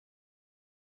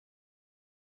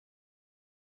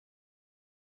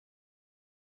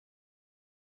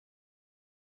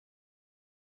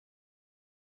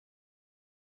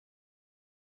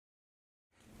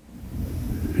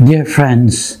Dear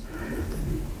friends,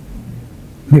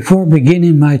 before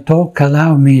beginning my talk,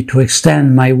 allow me to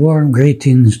extend my warm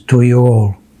greetings to you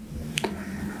all.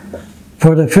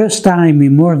 For the first time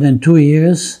in more than 2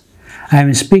 years, I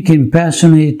am speaking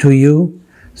personally to you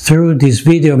through this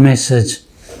video message,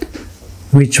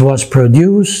 which was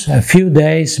produced a few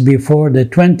days before the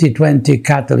 2020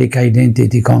 Catholic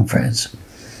Identity Conference.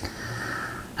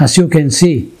 As you can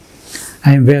see,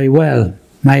 I am very well,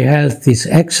 my health is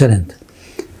excellent,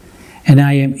 and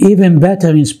I am even better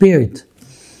in spirit.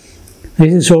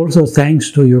 This is also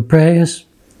thanks to your prayers,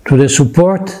 to the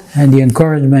support and the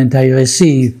encouragement I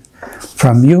receive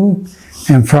from you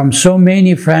and from so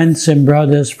many friends and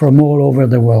brothers from all over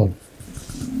the world.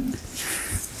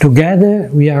 Together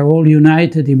we are all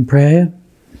united in prayer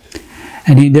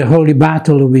and in the holy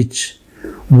battle which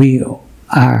we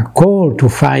are called to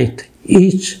fight,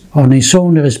 each on his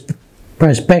own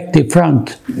respective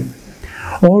front,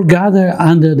 all gather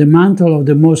under the mantle of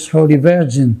the Most Holy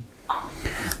Virgin,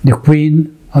 the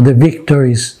Queen of the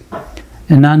Victories,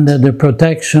 and under the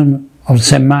protection of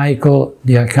St. Michael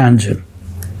the Archangel.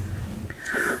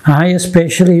 I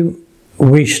especially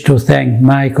wish to thank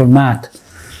Michael Matt,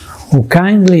 who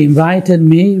kindly invited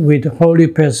me with holy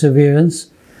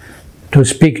perseverance to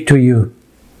speak to you.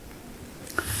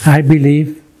 I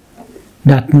believe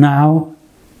that now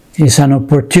is an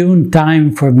opportune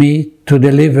time for me to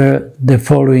deliver the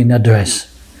following address.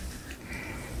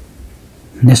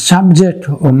 The subject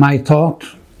of my talk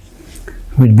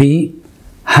would be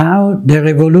how the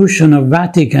revolution of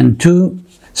Vatican II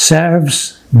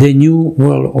serves the new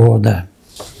world order.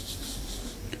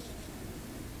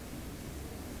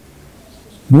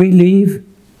 We live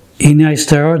in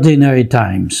extraordinary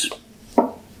times.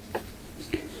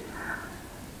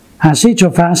 As each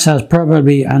of us has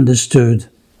probably understood,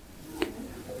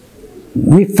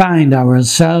 we find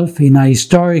ourselves in a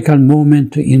historical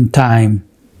moment in time.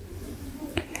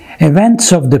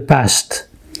 Events of the past,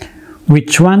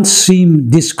 which once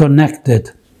seemed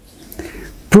disconnected,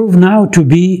 prove now to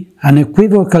be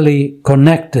unequivocally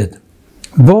connected,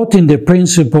 both in the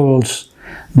principles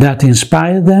that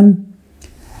inspire them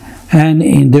and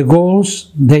in the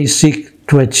goals they seek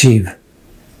to achieve.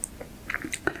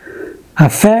 A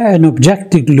fair and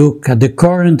objective look at the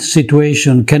current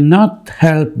situation cannot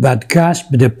help but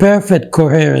grasp the perfect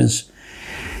coherence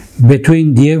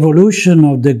between the evolution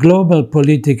of the global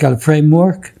political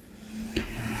framework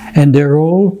and the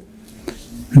role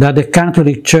that the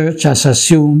Catholic Church has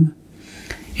assumed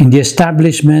in the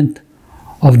establishment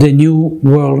of the new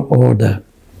world order.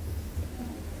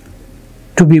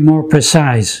 To be more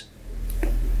precise,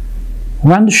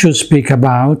 one should speak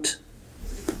about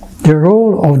the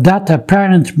role of that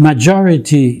apparent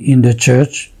majority in the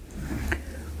Church,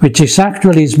 which is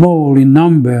actually small in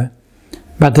number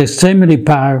but extremely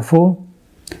powerful,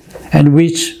 and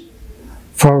which,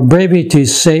 for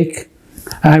brevity's sake,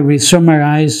 I will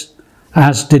summarize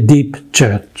as the Deep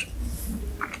Church.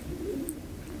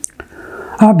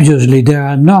 Obviously, there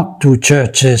are not two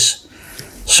churches,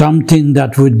 something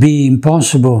that would be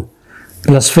impossible,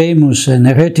 blasphemous and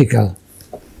heretical,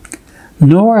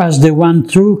 nor has the one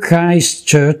true Christ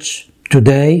Church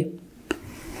today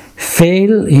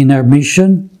failed in her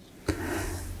mission,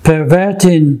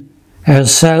 perverting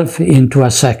herself into a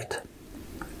sect.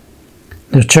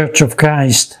 The Church of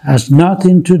Christ has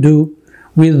nothing to do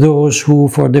with those who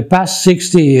for the past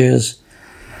 60 years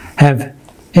have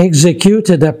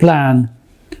executed a plan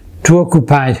to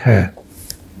occupy her.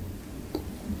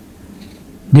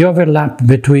 The overlap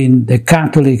between the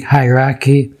Catholic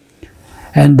hierarchy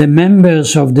and the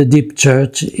members of the Deep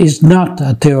Church is not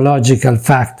a theological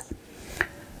fact,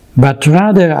 but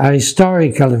rather a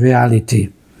historical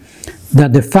reality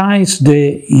that defies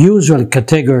the usual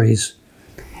categories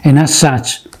and as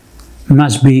such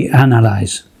must be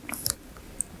analyzed.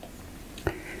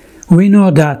 We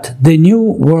know that the New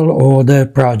World Order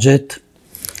project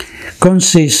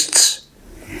consists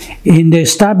in the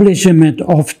establishment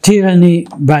of tyranny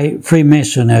by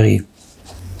Freemasonry,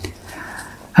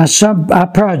 a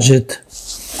project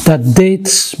that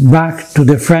dates back to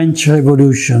the French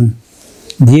Revolution,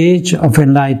 the Age of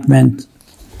Enlightenment,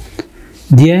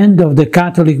 the end of the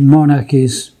Catholic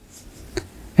monarchies,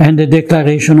 and the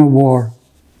declaration of war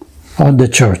on the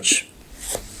Church.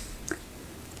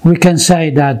 We can say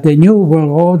that the New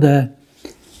World Order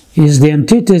is the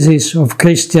antithesis of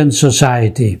Christian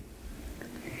society.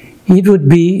 It would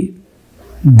be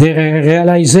the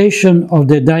realization of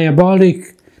the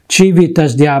diabolic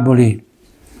Civitas Diaboli,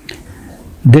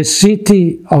 the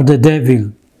city of the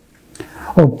devil,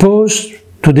 opposed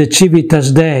to the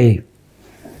Civitas Dei,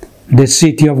 the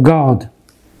city of God,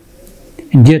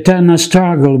 in the eternal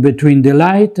struggle between the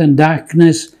light and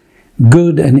darkness,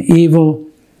 good and evil,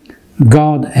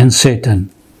 God and Satan.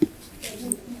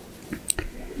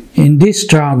 In this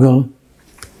struggle,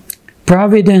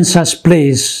 Providence has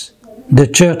placed the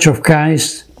Church of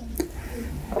Christ,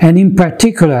 and in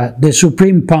particular the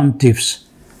Supreme Pontiffs,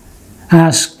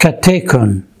 as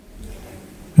catechon,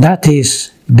 that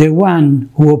is, the one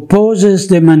who opposes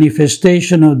the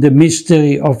manifestation of the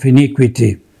mystery of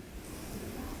iniquity.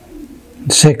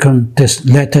 Second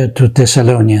letter to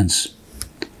Thessalonians.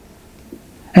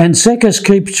 And Sacred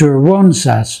Scripture warns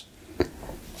us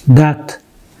that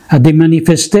at the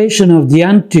manifestation of the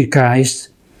Antichrist,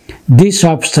 this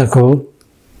obstacle,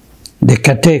 the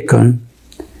catechon,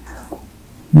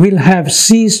 will have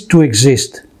ceased to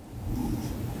exist.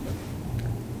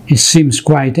 It seems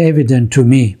quite evident to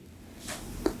me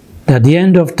that the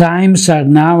end of times are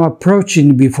now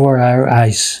approaching before our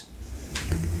eyes,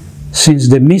 since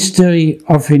the mystery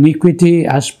of iniquity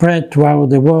has spread throughout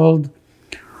the world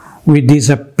with the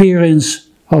disappearance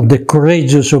of the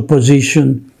courageous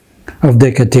opposition of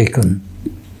the catechon.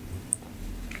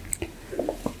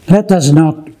 Let us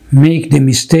not make the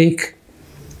mistake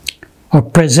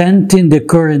of presenting the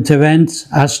current events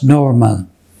as normal,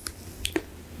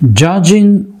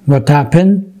 judging what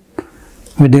happened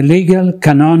with the legal,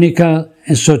 canonical,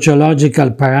 and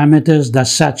sociological parameters that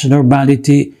such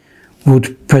normality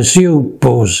would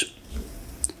presuppose.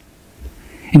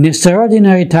 In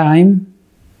extraordinary time,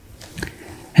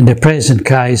 and the present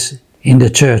crisis in the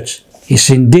Church is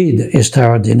indeed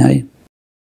extraordinary,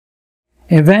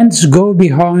 events go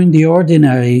beyond the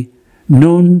ordinary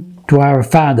known to our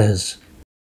fathers.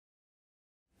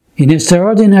 In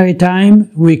extraordinary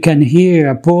time, we can hear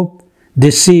a Pope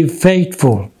deceive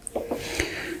faithful,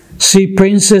 see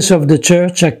princes of the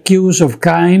Church accused of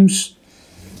crimes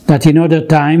that in other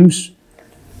times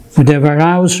would have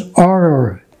aroused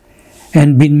horror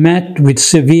and been met with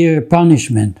severe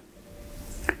punishment.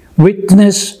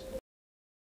 Witness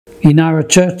in our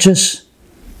churches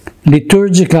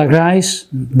liturgical rites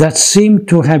that seem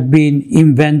to have been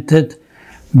invented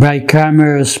by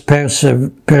Cranmer's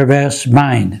perverse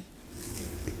mind.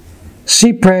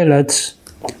 See prelates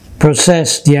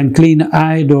process the unclean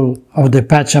idol of the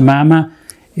Pachamama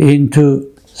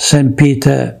into St.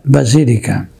 Peter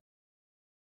Basilica.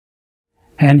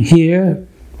 And here,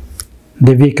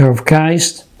 the Vicar of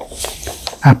Christ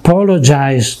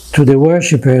apologized to the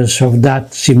worshippers of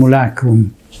that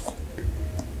simulacrum.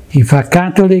 If a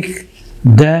Catholic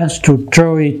dares to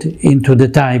throw it into the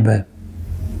Tiber.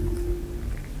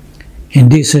 In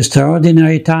these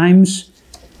extraordinary times,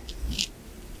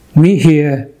 we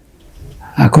hear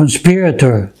a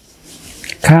conspirator,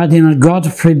 Cardinal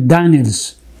Gottfried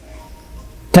Daniels,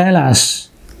 tell us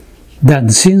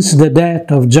that since the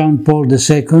death of John Paul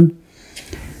II,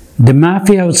 the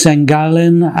Mafia of St.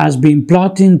 Gallen has been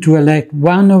plotting to elect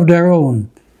one of their own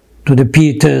to the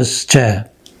Peter's chair,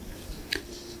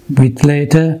 which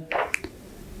later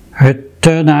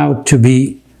turned out to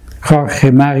be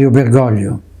Jorge Mario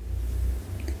Bergoglio.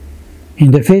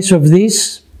 In the face of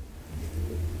this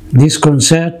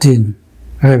disconcerting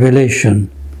revelation,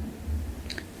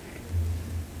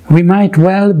 we might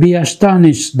well be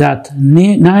astonished that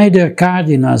neither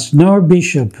cardinals nor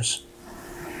bishops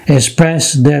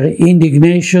express their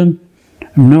indignation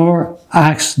nor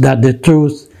ask that the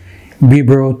truth be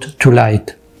brought to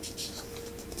light.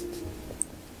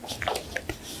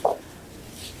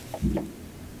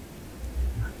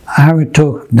 I will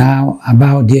talk now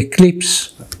about the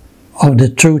eclipse of the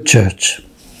true church.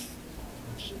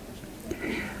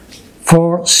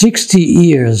 For 60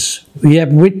 years, we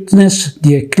have witnessed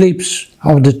the eclipse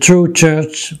of the true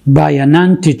church by an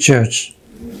anti-church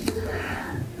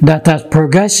that has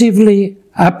progressively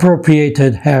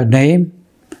appropriated her name,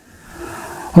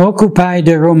 occupied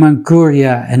the Roman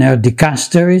Curia and her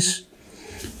dicasteries,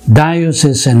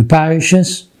 dioceses and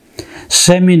parishes,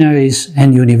 seminaries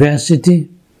and universities,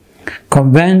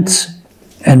 convents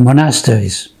and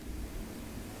monasteries.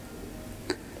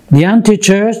 The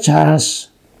anti-church has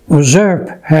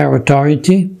usurped her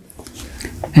authority,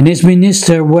 and its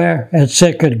ministers wear her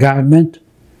sacred garment.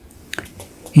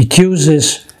 It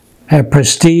uses her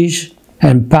prestige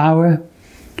and power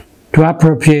to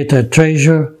appropriate her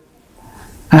treasure,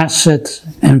 assets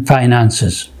and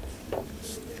finances.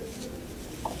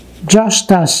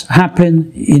 Just as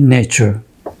happened in nature,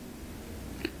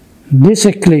 this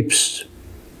eclipse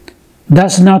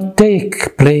does not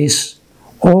take place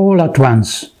all at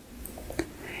once.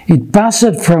 It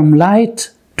passed from light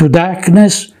to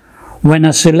darkness when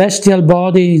a celestial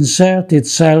body inserts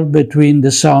itself between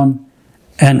the sun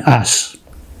and us.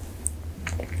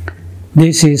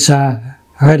 This is a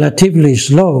relatively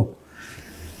slow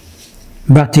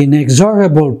but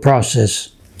inexorable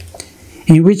process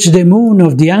in which the moon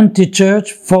of the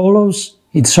anti-church follows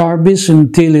its orbit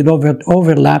until it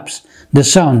overlaps the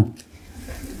sun,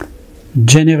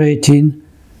 generating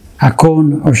a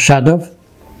cone or shadow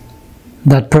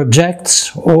that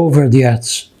projects over the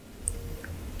earth.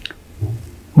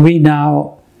 We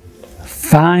now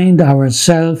find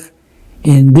ourselves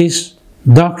in this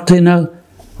doctrinal,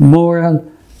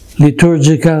 moral,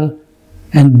 liturgical,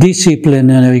 and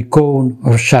disciplinary cone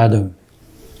or shadow.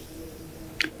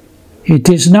 It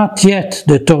is not yet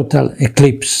the total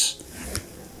eclipse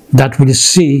that we'll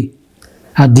see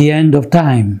at the end of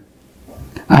time,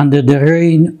 under the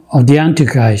reign of the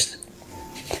Antichrist,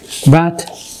 but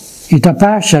it's a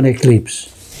partial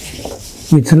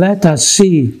eclipse, which let us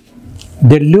see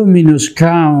the luminous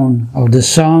crown of the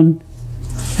sun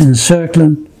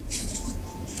encircling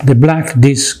the black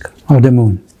disk of the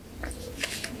moon.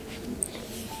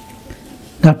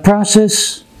 The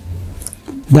process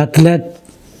that led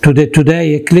to the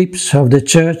today eclipse of the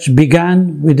Church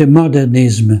began with the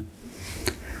modernism,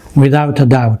 without a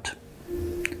doubt.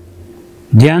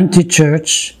 The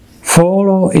anti-church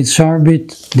followed its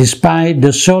orbit despite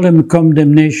the solemn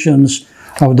condemnations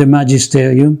of the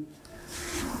magisterium,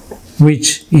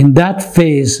 which in that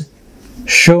phase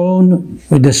shone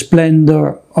with the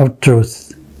splendor of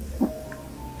truth.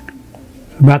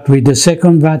 But with the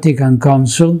Second Vatican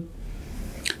Council,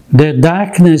 the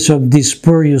darkness of this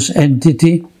spurious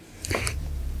entity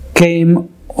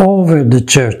came over the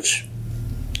Church.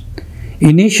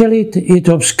 Initially, it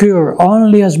obscured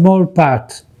only a small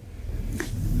part,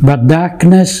 but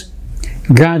darkness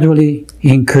gradually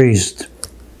increased.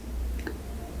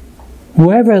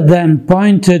 Whoever then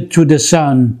pointed to the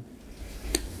sun,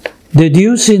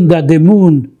 deducing that the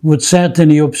moon would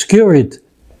certainly obscure it,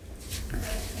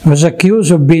 was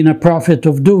accused of being a prophet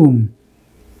of doom,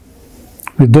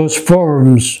 with those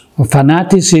forms of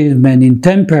fanaticism and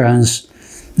intemperance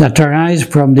that arise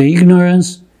from the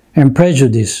ignorance and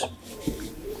prejudice.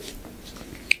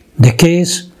 The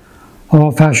case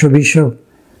of Archbishop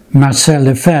Marcel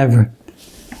Lefebvre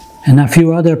and a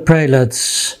few other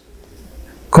prelates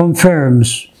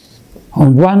confirms,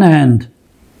 on one hand,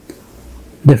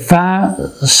 the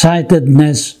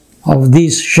far-sightedness of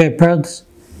these shepherds,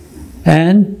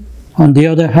 and, on the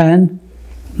other hand,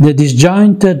 the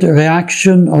disjointed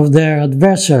reaction of their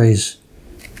adversaries,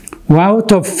 who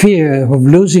out of fear of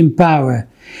losing power,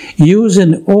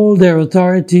 using all their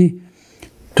authority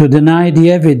to deny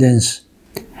the evidence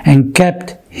and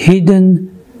kept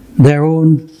hidden their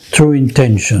own true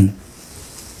intention.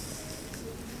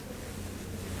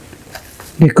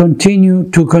 To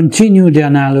continue the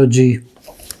analogy,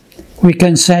 we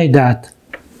can say that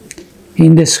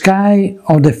in the sky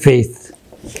of the faith,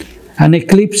 an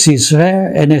eclipse is a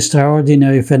rare and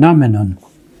extraordinary phenomenon.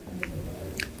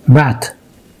 But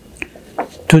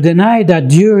to deny that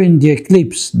during the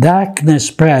eclipse darkness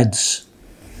spreads,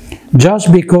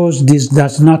 just because this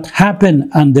does not happen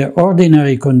under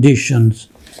ordinary conditions,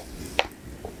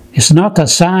 is not a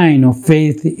sign of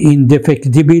faith in the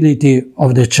defectibility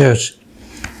of the Church,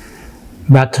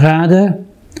 but rather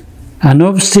an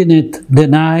obstinate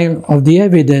denial of the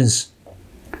evidence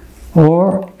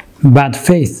or bad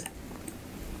faith.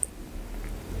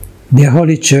 The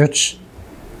Holy Church,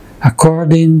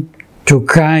 according to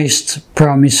Christ's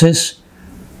promises,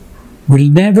 will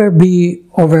never be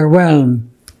overwhelmed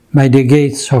by the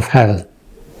gates of hell,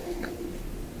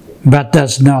 but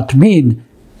does not mean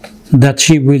that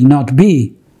she will not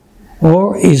be,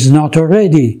 or is not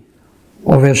already,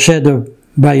 overshadowed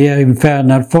by her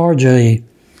infernal forgery,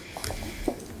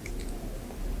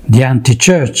 the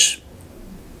anti-church.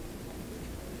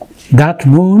 That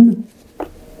moon,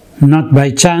 not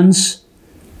by chance,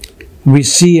 we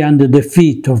see under the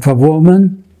feet of a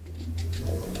woman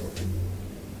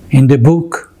in the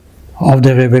book of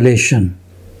the Revelation.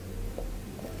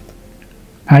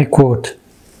 I quote,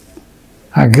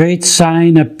 "A great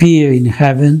sign appeared in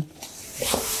heaven,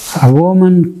 a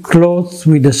woman clothed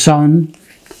with the sun,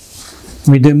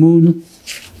 with the moon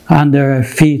under her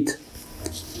feet,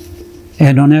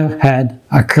 and on her head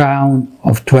a crown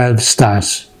of 12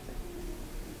 stars."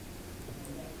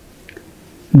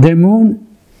 The moon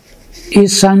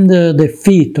is under the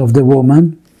feet of the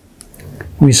woman,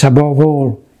 with above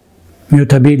all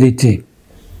mutability,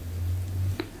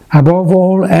 above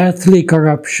all earthly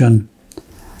corruption,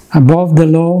 above the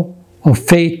law of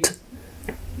fate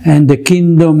and the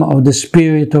kingdom of the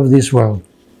spirit of this world.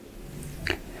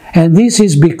 And this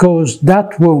is because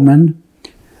that woman,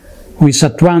 who is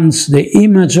at once the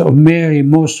image of Mary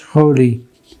most holy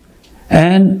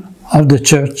and of the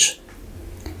Church,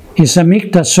 is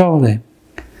amicta sole,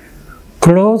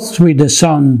 clothed with the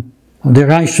sun of the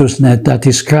righteousness that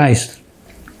is Christ,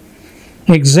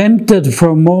 exempted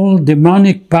from all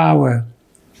demonic power,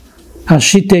 as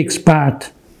she takes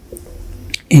part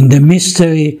in the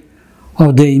mystery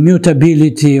of the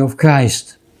immutability of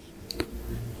Christ,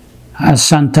 as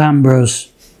St.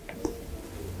 Ambrose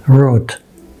wrote.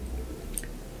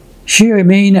 She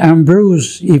remained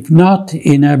unbruised, if not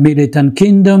in her militant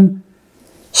kingdom,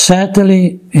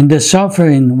 certainly in the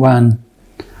suffering one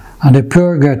and the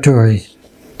purgatory,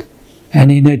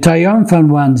 and in the triumphant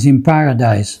ones in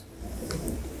paradise.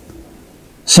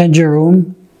 St.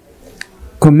 Jerome,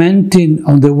 commenting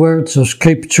on the words of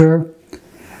Scripture,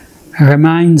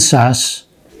 reminds us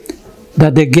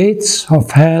that the gates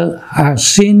of hell are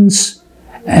sins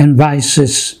and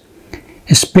vices,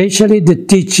 especially the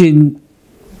teaching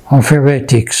of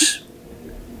heretics.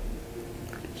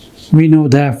 We know,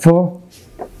 therefore,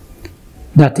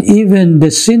 that even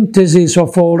the synthesis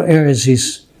of all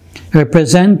heresies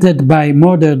represented by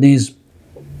modernism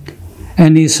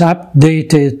and its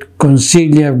updated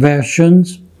conciliar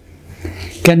versions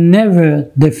can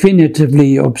never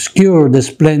definitively obscure the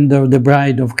splendor of the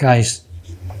bride of Christ,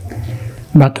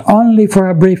 but only for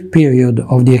a brief period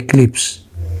of the eclipse,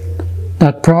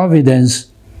 that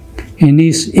Providence, in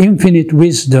its infinite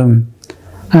wisdom,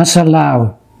 has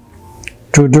allowed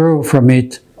to draw from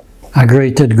it a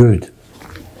greater good.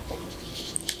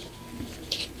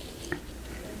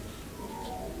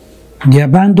 The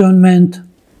abandonment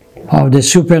of the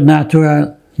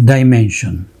supernatural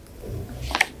dimension.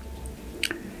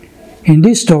 In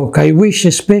this talk, I wish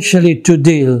especially to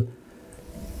deal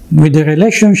with the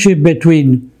relationship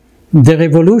between the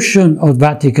revolution of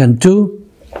Vatican II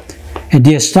and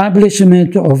the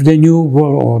establishment of the New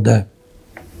World Order.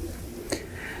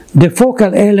 The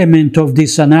focal element of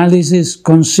this analysis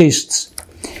consists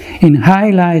in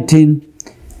highlighting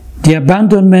the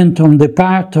abandonment on the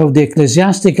part of the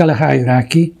ecclesiastical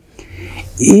hierarchy,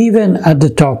 even at the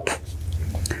top,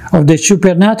 of the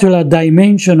supernatural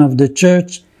dimension of the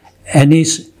Church and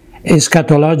its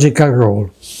eschatological role.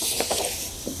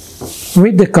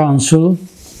 With the Council,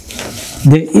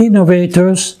 the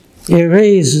innovators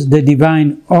erased the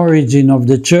divine origin of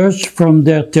the Church from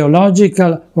their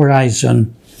theological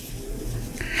horizon,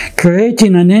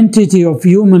 creating an entity of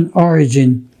human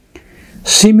origin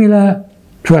similar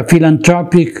to a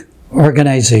philanthropic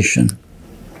organization.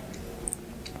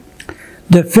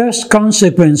 The first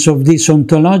consequence of this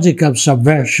ontological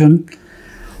subversion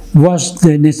was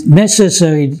the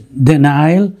necessary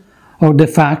denial of the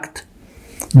fact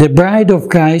the bride of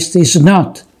Christ is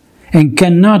not and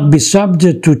cannot be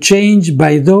subject to change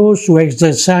by those who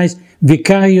exercise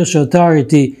vicarious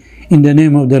authority in the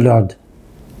name of the Lord.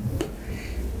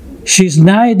 She is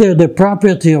neither the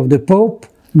property of the Pope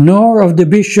nor of the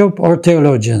bishop or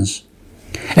theologians,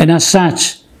 and as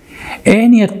such,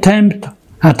 any attempt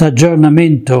at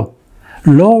aggiornamento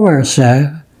lowers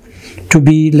her to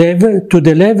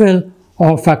the level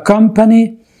of a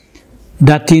company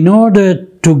that, in order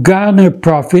to garner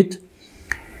profit,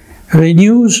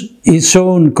 renews its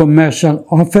own commercial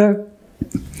offer,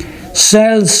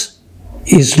 sells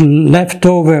its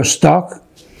leftover stock,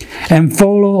 and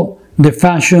follows the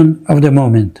fashion of the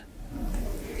moment.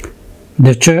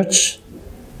 The Church,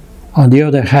 on the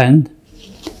other hand,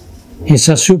 is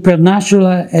a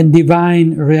supernatural and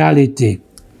divine reality.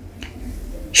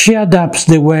 She adapts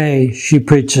the way she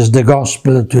preaches the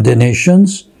gospel to the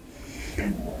nations,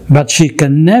 but she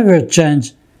can never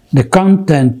change the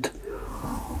content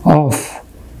of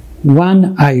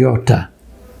one iota,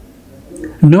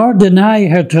 nor deny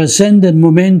her transcendent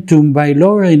momentum by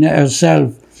lowering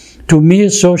herself to mere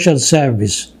social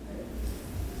service.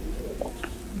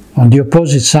 On the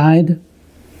opposite side,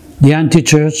 the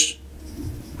anti-church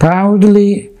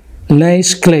proudly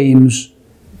lays claims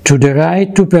to the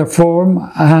right to perform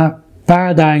a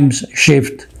paradigm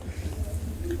shift,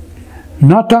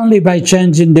 not only by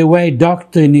changing the way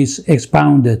doctrine is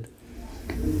expounded,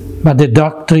 but the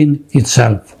doctrine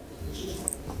itself.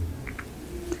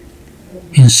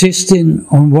 Insisting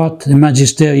on what the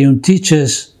magisterium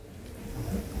teaches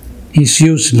is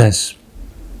useless.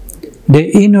 The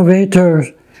innovator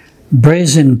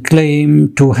brazen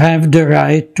claim to have the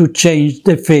right to change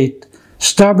the faith,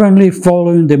 stubbornly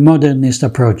following the modernist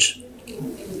approach.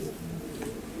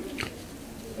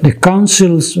 The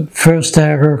Council's first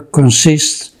error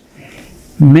consists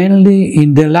mainly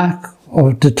in the lack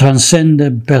of the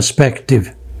transcendent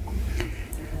perspective,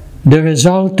 the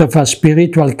result of a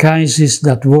spiritual crisis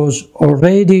that was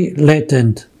already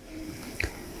latent,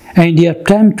 and the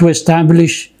attempt to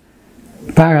establish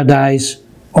paradise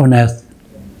on earth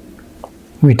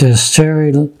with a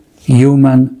sterile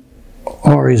human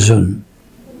horizon.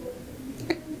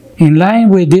 In line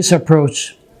with this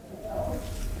approach,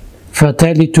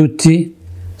 Fratelli Tutti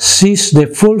sees the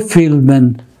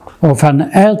fulfillment of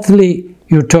an earthly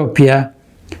utopia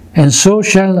and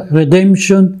social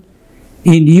redemption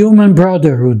in human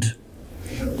brotherhood,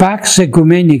 pax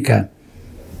ecumenica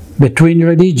between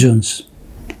religions,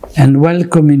 and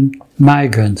welcoming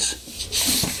migrants.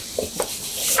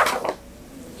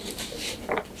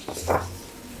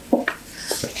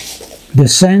 The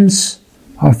sense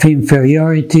of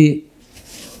inferiority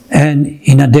and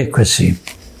inadequacy.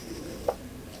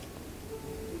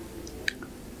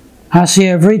 As I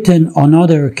have written on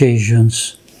other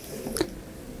occasions,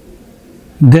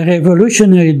 the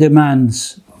revolutionary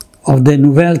demands of the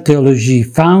Nouvelle Théologie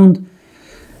found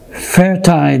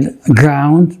fertile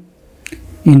ground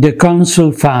in the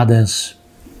Council Fathers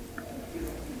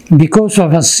because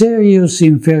of a serious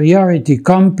inferiority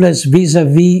complex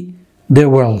vis-à-vis the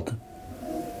world.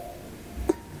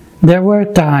 There were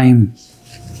times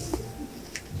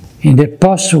in the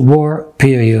post-war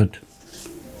period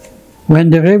when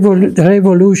the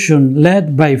revolution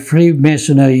led by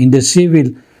Freemasonry in the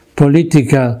civil,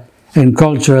 political, and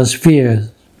cultural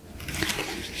spheres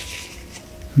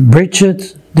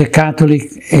breached the Catholic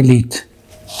elite,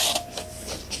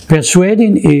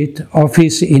 persuading it of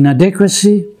its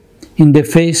inadequacy in the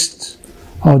face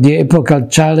of the epochal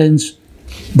challenge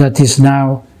that is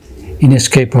now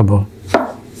inescapable.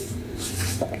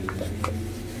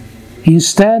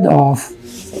 Instead of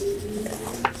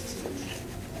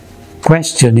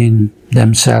questioning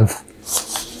themselves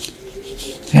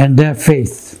and their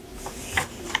faith,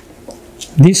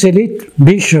 this elite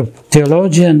bishop,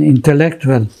 theologian,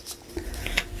 intellectual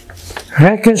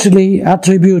recklessly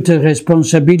attributed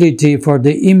responsibility for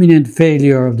the imminent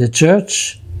failure of the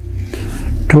Church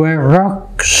to a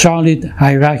rock-solid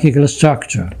hierarchical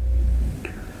structure,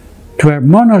 to a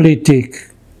monolithic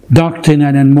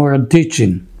doctrinal and moral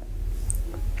teaching,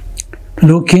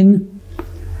 looking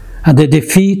at the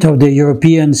defeat of the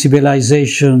European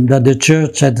civilization that the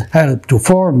Church had helped to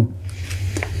form.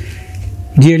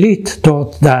 The elite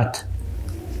thought that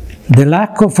the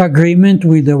lack of agreement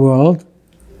with the world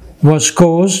was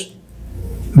caused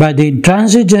by the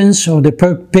intransigence of the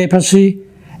papacy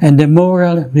and the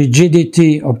moral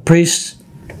rigidity of priests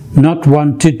not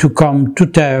wanting to come to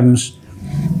terms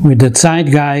with the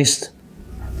zeitgeist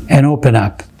and open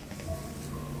up.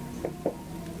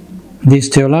 This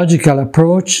theological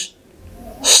approach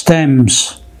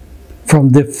stems from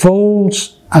the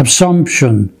false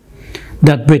assumption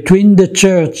that between the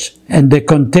Church and the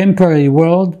contemporary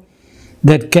world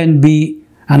there can be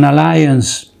an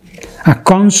alliance, a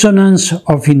consonance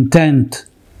of intent,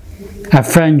 a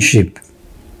friendship.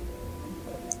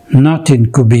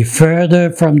 Nothing could be further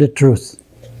from the truth,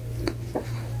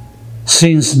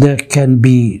 since there can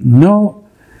be no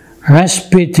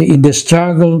respite in the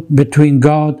struggle between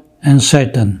God and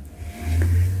Satan,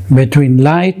 between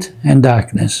light and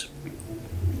darkness.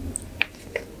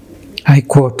 I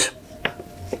quote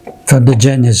from the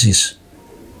Genesis,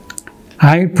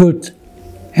 "I'll put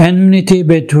enmity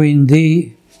between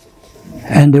thee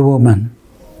and the woman,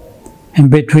 and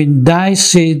between thy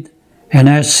seed and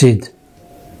her seed.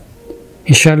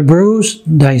 He shall bruise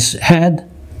thy head,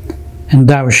 and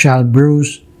thou shalt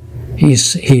bruise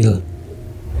his heel."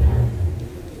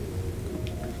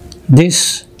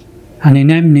 This an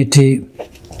enmity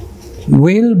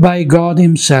willed by God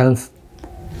Himself,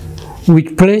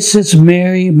 which places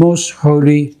Mary most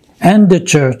holy and the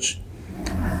Church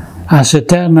as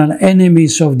eternal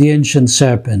enemies of the ancient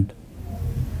serpent.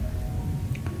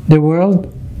 The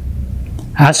world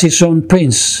has its own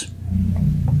prince,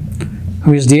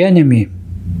 who is the enemy,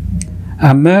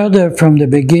 a murderer from the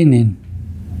beginning,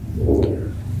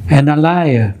 and a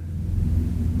liar,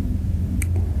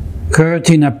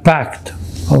 courting a pact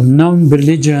of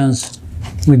non-belligerence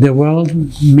with the world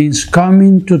means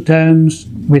coming to terms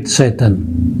with Satan.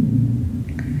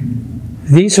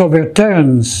 This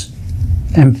overturns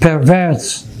and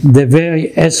perverts the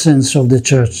very essence of the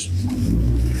Church,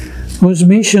 whose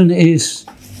mission is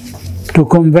to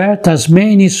convert as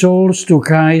many souls to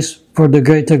Christ for the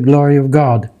greater glory of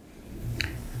God,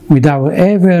 without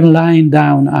ever laying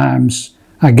down arms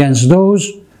against those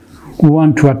who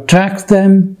want to attract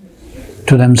them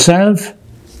to themselves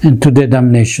and to their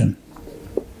damnation.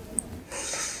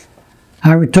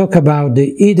 I will talk about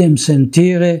the idem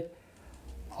sentire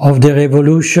of the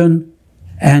Revolution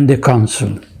and the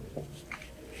Council.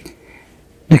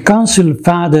 The Council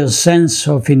Fathers' sense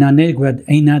of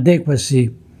inadequacy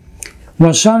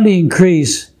was only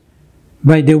increased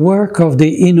by the work of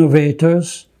the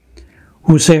innovators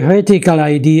whose heretical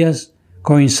ideas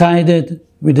coincided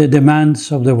with the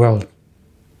demands of the world.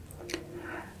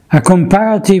 A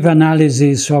comparative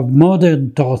analysis of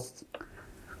modern thought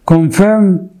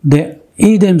confirmed the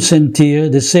idem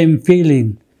sentir, the same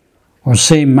feeling or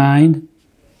same mind,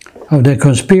 of the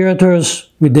conspirators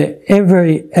with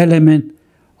every element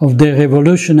of the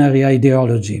revolutionary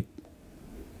ideology.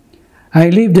 I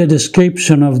leave the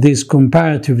description of these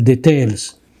comparative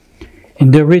details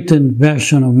in the written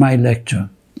version of my lecture.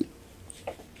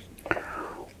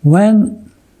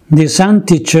 When this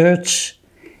anti-church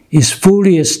is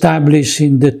fully established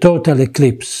in the total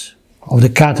eclipse of the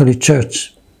Catholic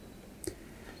Church,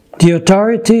 the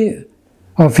authority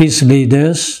of its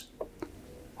leaders,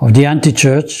 of the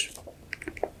anti-church,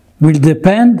 will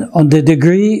depend on the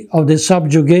degree of the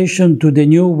subjugation to the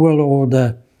new world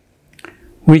order,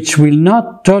 which will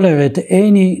not tolerate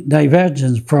any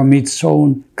divergence from its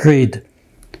own creed,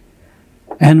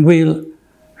 and will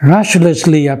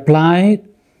ruthlessly apply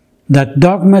that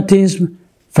dogmatism,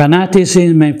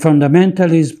 fanaticism, and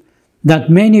fundamentalism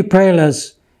that many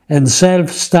prelates and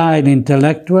self-styled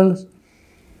intellectuals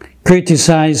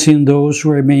criticize in those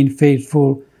who remain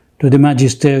faithful to the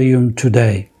magisterium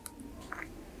today.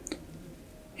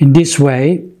 In this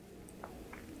way,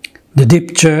 the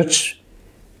Deep Church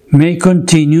may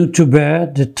continue to bear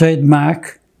the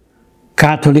trademark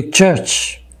Catholic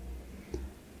Church,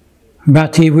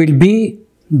 but it will be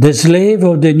the slave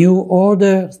of the new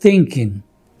order thinking,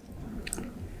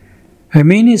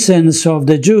 reminiscence of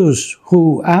the Jews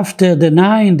who, after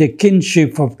denying the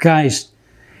kingship of Christ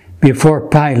before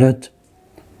Pilate,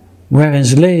 were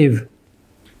enslaved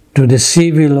to the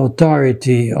civil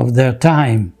authority of their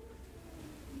time.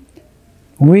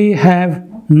 We have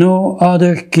no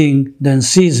other king than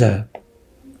Caesar.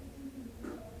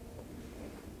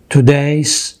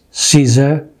 Today's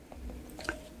Caesar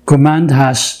commands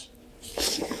us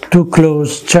to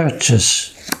close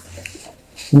churches,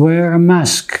 wear a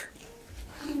mask,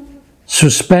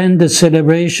 suspend the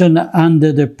celebration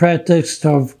under the pretext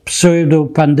of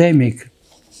pseudo-pandemic.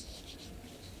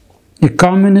 The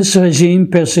communist regime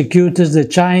persecutes the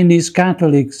Chinese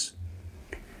Catholics,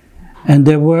 and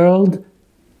the world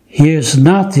hears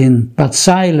nothing but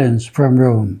silence from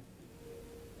Rome.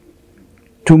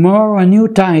 Tomorrow a new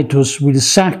Titus will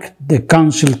sack the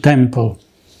council temple,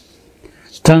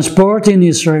 transporting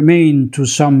his remains to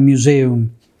some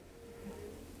museum,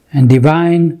 and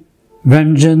divine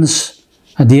vengeance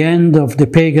at the end of the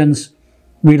pagans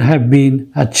will have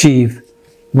been achieved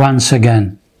once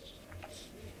again.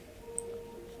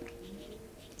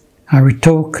 I will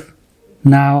talk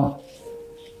now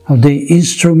of the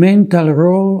instrumental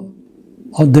role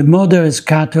of the moderate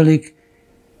Catholic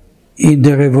in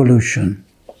the revolution.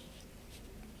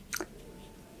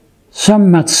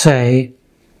 Some might say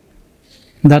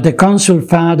that the Council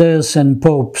Fathers and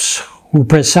Popes who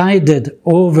presided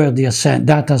over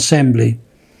that assembly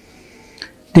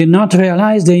did not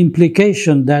realize the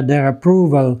implication that their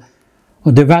approval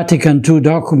of the Vatican II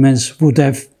documents would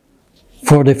have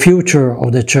for the future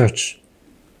of the Church.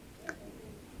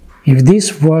 If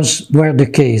this were the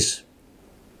case,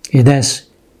 if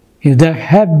there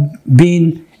have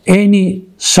been any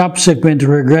subsequent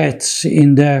regrets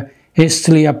in their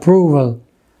hastily approval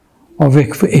of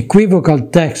equivocal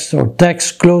texts or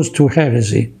texts close to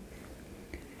heresy,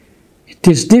 it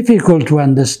is difficult to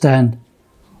understand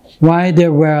why they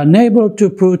were unable to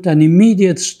put an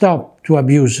immediate stop to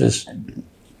abuses,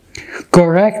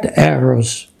 correct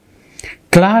errors,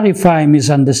 clarify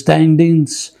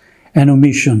misunderstandings and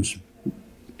omissions.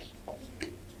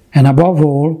 And above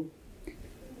all,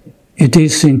 it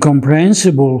is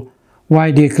incomprehensible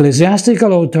why the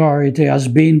ecclesiastical authority has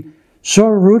been so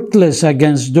ruthless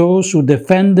against those who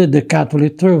defended the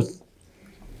Catholic truth,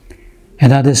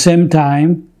 and at the same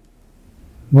time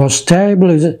was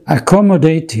terribly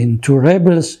accommodating to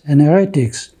rebels and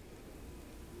heretics.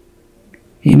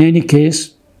 In any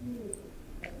case,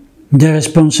 the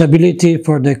responsibility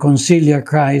for the conciliar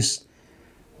Christ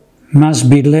must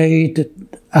be laid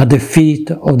at the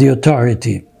feet of the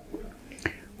authority,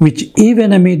 which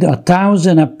even amid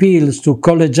 1,000 appeals to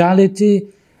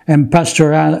collegiality and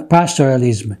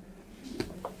pastoralism,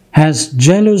 has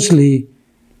jealously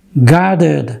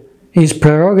guarded his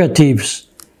prerogatives,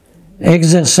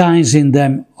 exercising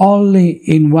them only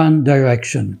in one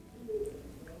direction,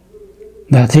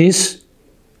 that is,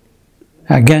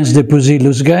 against the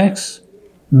Pusillus Grex,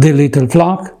 the little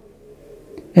flock,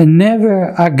 and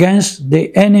never against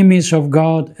the enemies of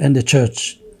God and the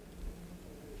Church.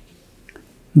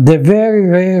 The very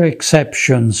rare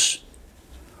exceptions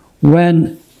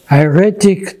when a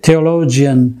heretic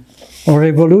theologian or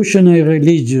revolutionary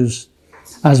religious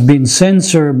has been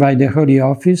censored by the Holy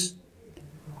Office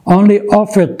only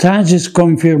offer tragic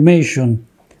confirmation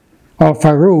of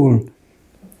a rule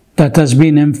that has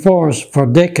been enforced for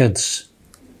decades,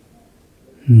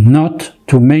 not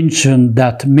to mention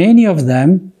that many of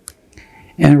them,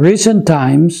 in recent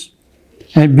times,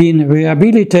 have been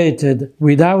rehabilitated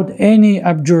without any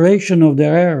abjuration of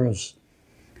their errors,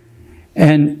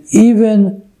 and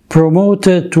even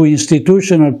promoted to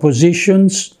institutional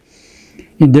positions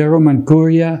in the Roman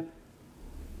Curia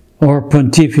or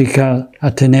pontifical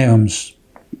athenaeums.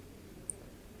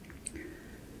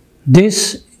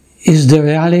 This is the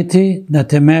reality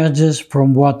that emerges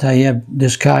from what I have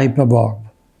described above.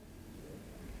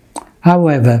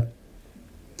 However,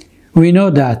 we know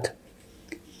that,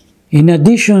 in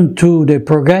addition to the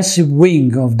progressive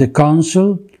wing of the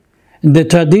Council and the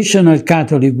traditional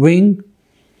Catholic wing,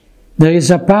 there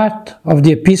is a part of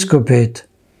the episcopate,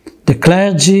 the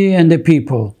clergy and the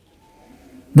people,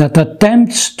 that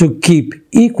attempts to keep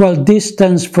equal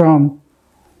distance from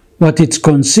what it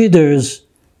considers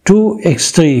two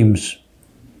extremes.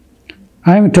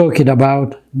 I'm talking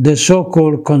about the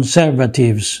so-called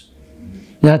conservatives,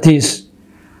 that is,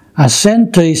 a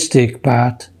centristic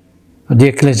part of the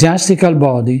ecclesiastical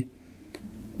body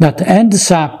that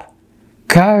ends up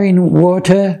carrying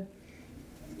water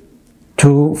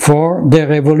for the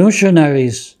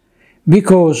revolutionaries,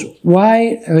 because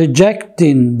while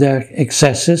rejecting their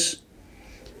excesses,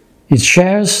 it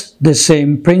shares the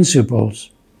same principles.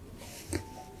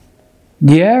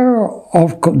 The error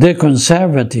of the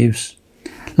conservatives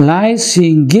lies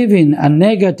in giving a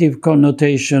negative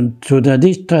connotation to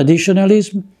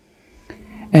traditionalism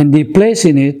and in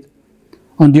placing it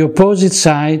on the opposite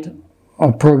side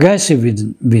of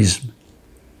progressivism.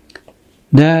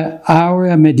 The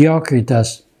aurea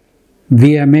mediocritas,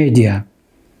 via media,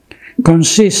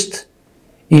 consist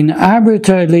in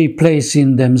arbitrarily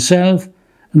placing themselves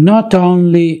not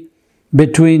only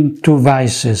between two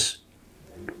vices,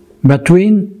 but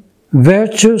between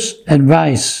virtues and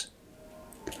vice.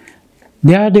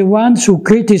 They are the ones who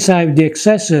criticize the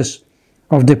excesses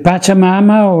of the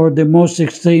Pachamama or the most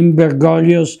extreme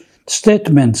Bergoglio's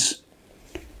statements,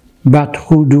 but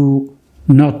who do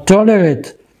not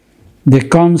tolerate the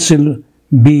council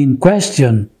being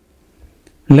questioned,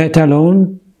 let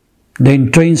alone the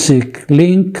intrinsic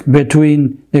link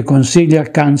between the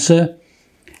conciliar cancer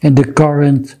and the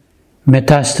current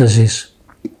metastasis.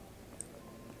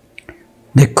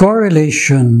 The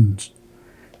correlations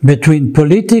between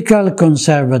political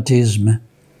conservatism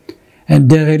and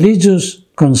the religious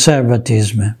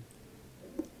conservatism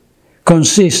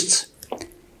consists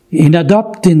in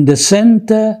adopting the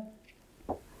center,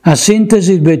 a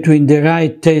synthesis between the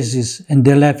right thesis and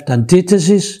the left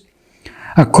antithesis,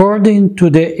 according to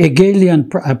the Hegelian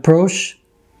approach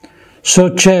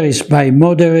so cherished by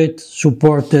moderate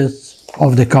supporters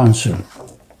of the Council.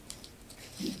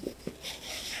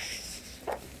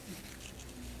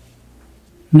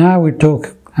 Now we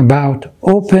talk about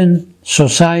open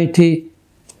society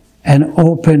and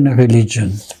open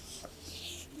religion.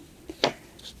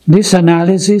 This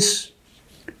analysis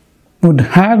would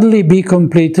hardly be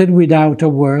completed without a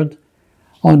word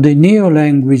on the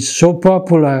neo-language so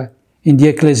popular in the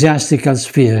ecclesiastical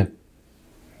sphere.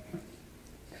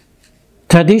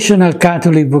 Traditional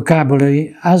Catholic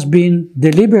vocabulary has been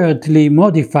deliberately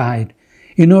modified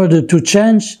in order to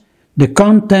change the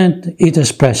content it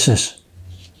expresses.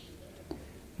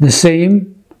 The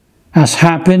same has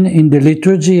happened in the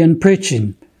liturgy and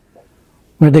preaching,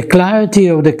 where the clarity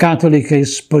of the Catholic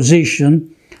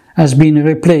exposition has been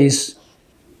replaced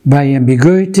by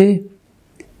ambiguity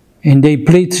and the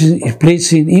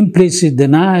implicit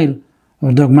denial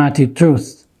of dogmatic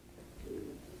truth.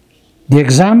 The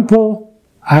examples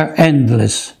are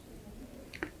endless.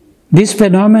 This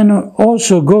phenomenon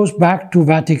also goes back to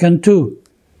Vatican II,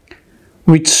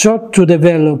 which sought to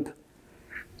develop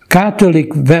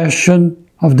Catholic version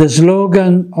of the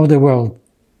slogan of the world.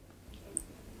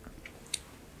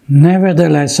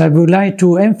 Nevertheless, I would like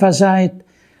to emphasize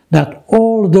that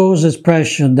all those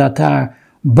expressions that are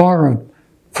borrowed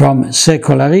from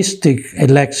secularistic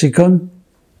lexicon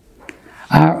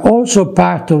are also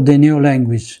part of the new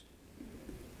language.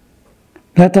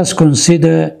 Let us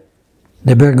consider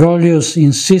the Bergoglio's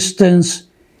insistence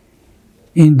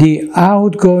in the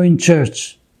outgoing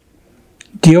church,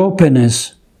 the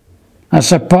openness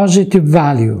as a positive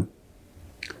value.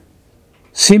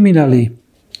 Similarly,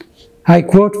 I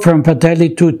quote from Fratelli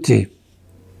Tutti,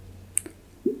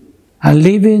 "A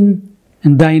living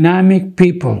and dynamic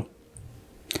people,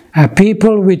 a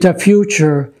people with a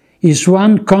future, is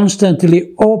one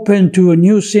constantly open to a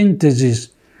new synthesis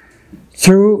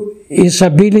through its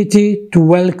ability to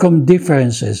welcome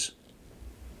differences."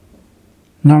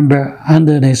 number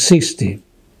 160.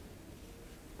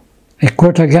 I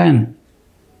quote again,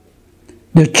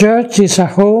 "The church is a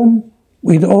home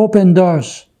with open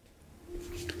doors.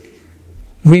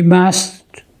 We must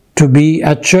to be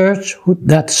a church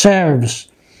that serves,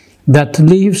 that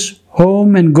leaves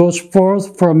home and goes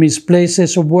forth from its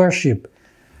places of worship,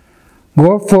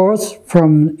 go forth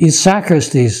from its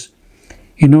sacristies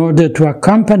in order to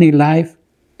accompany life,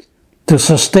 to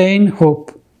sustain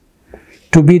hope,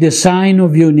 to be the sign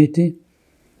of unity,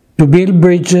 to build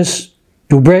bridges,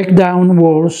 to break down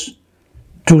walls,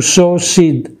 to sow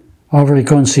seed of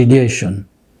reconciliation."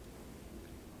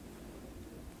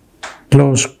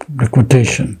 Close the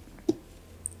quotation.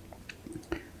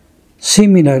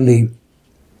 Similarly,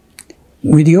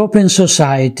 with the open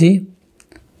society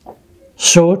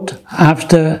sought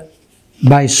after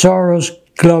by Soros'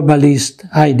 globalist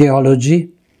ideology,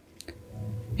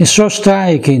 is so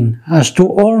striking as to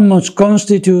almost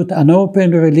constitute an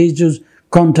open religious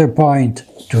counterpoint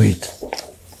to it.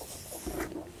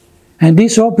 And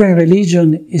this open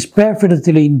religion is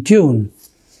perfectly in tune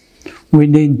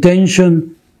with the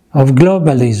intention of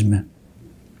globalism.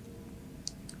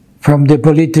 From the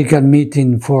political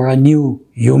meeting for a new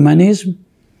humanism,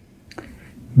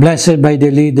 blessed by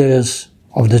the leaders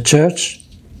of the Church,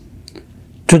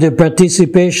 to the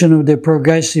participation of the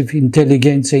progressive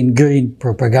intelligentsia in green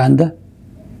propaganda,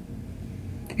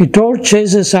 it all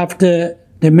chases after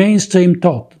the mainstream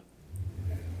thought,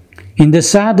 in the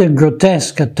sad and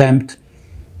grotesque attempt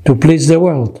to please the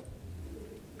world.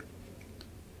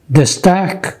 The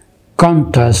stark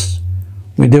contrast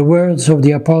with the words of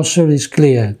the Apostle is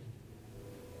clear.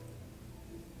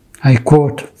 I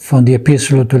quote from the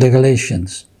Epistle to the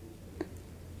Galatians.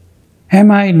 "Am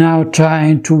I now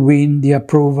trying to win the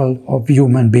approval of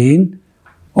human being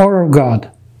or of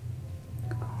God?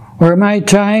 Or am I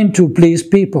trying to please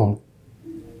people?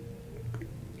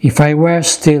 If I were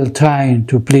still trying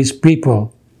to please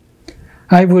people,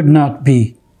 I would not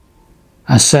be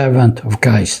a servant of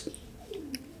Christ."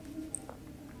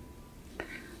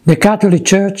 The Catholic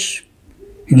Church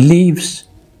lives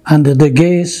under the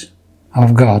gaze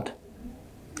of God.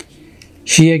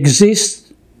 She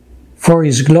exists for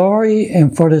His glory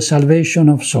and for the salvation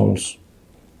of souls.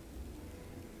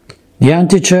 The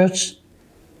anti-church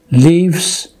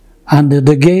lives under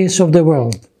the gaze of the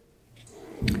world,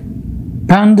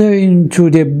 pandering to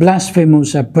the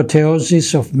blasphemous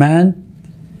apotheosis of man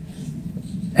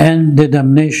and the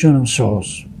damnation of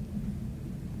souls.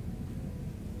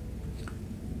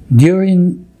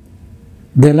 During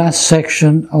the last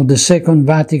section of the Second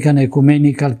Vatican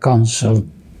Ecumenical Council,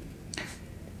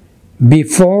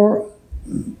 before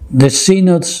the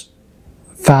Synod's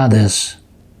fathers,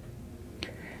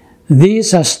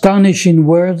 these astonishing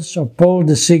words of Paul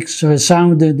VI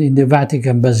resounded in the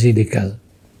Vatican Basilica.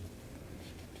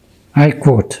 I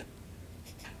quote,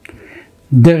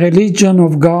 "The religion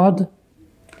of God,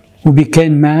 who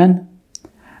became man,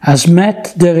 has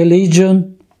met the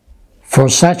religion, for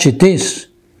such it is,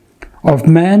 of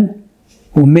man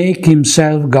who make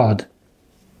himself God."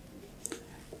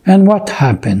 And what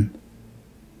happened?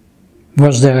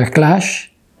 Was there a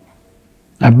clash,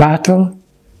 a battle,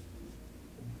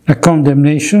 a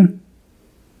condemnation?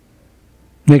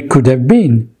 There could have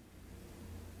been,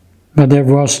 but there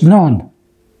was none.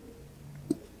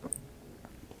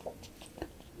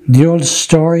 The old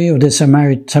story of the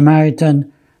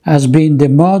Samaritan has been the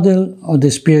model of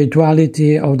the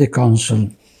spirituality of the Council.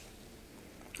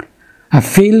 A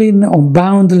feeling of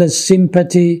boundless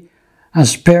sympathy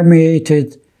has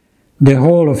permeated the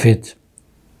whole of it.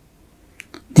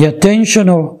 The attention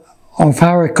of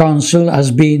our Council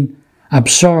has been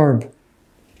absorbed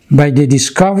by the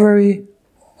discovery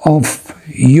of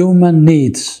human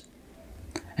needs,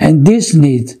 and these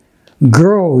needs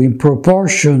grow in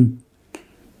proportion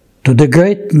to the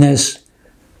greatness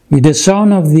which the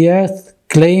Son of the earth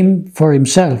claimed for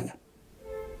himself.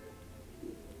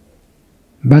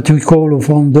 But we call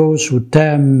upon those who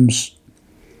term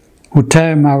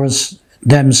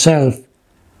themselves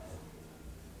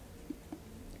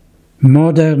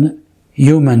modern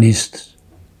humanists,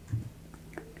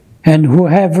 and who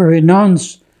have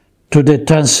renounced to the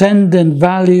transcendent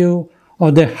value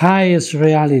of the highest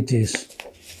realities,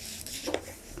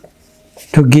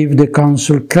 to give the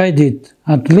Council credit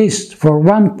at least for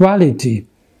one quality,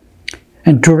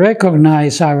 and to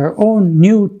recognize our own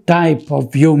new type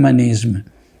of humanism.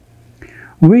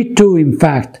 We too, in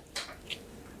fact,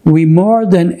 we more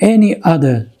than any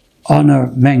other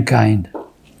honor mankind.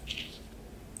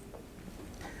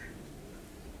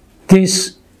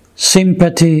 This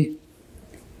sympathy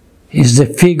is the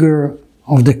figure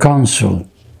of the Council,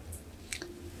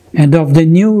 and of the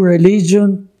new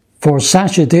religion, for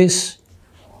such it is,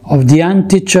 of the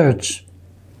anti-church,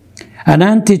 an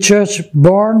anti-church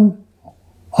born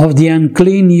of the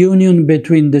unclean union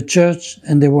between the church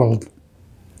and the world,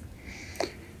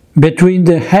 between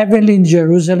the heavenly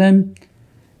Jerusalem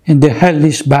and the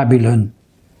hellish Babylon.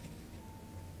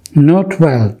 Note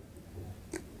well,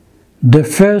 the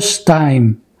first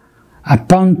time a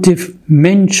pontiff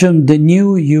mentioned the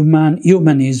new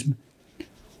humanism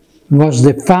was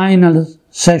the final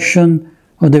session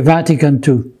of the Vatican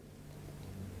II.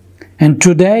 And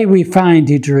today we find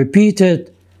it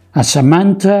repeated as a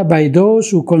mantra by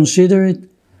those who consider it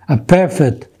a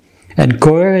perfect and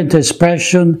coherent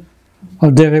expression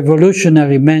of the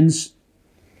revolutionary men's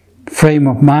frame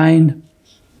of mind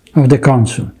of the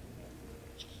Council.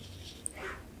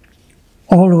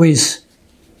 Always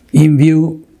in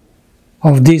view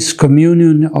of this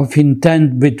communion of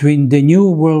intent between the New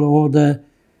World Order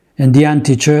and the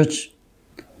anti-church,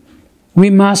 we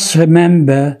must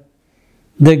remember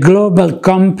the Global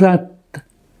Compact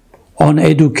on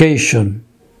Education,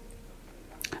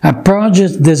 a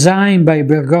project designed by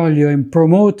Bergoglio and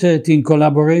promoted in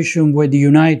collaboration with the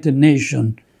United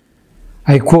Nations,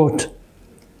 I quote,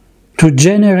 to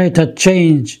generate a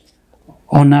change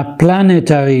on a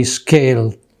planetary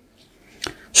scale,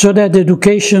 so that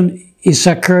education is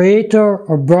a creator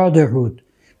of brotherhood,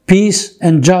 peace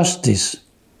and justice,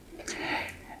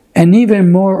 an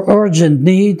even more urgent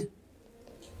need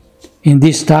in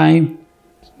this time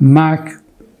marked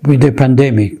with the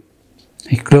pandemic.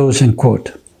 I close and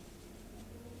quote.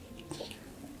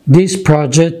 This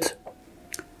project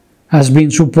has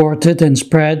been supported and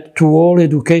spread to all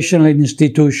educational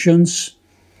institutions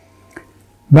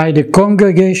by the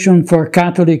Congregation for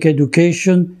Catholic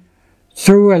Education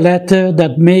through a letter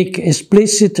that makes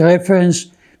explicit reference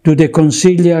to the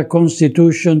Conciliar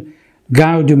Constitution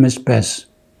Gaudium et Spes.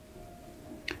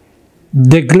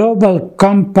 The Global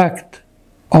Compact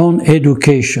on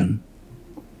Education,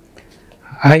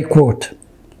 I quote,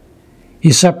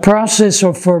 is a process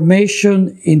of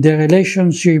formation in the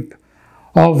relationship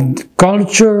of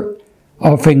culture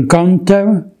of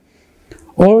encounter,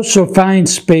 also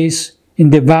finds space in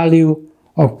the value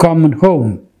of common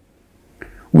home,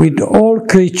 with all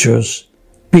creatures,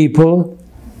 people,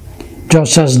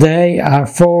 just as they are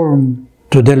formed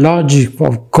to the logic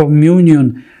of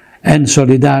communion and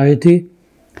solidarity,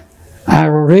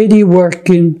 are already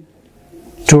working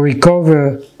to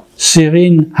recover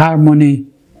serene harmony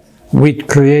with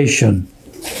creation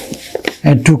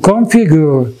and to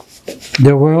configure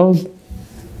the world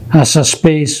as a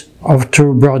space of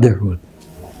true brotherhood.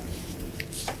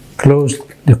 Close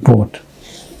the quote.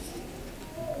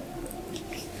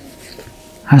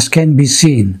 As can be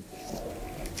seen,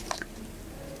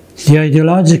 the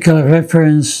ideological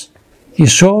reference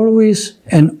is always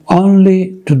and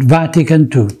only to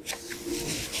Vatican II,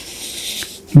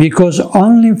 because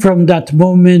only from that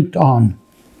moment on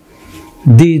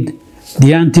did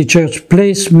the anti-church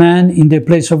place man in the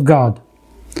place of God,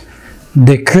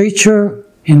 the creature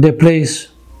in the place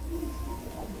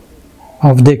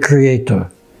of the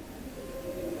Creator.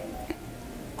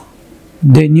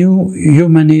 The new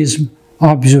humanism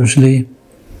obviously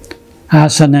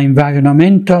has an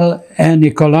environmental and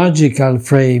ecological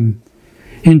frame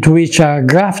into which are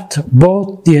grafted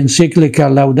both the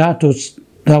encyclical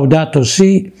Laudato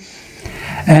Si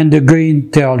and the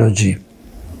green theology.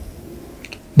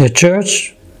 The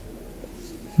Church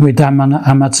with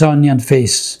Amazonian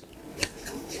face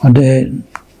on the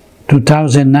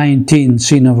 2019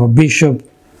 Synod of Bishops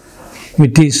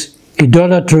with its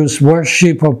idolatrous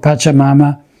worship of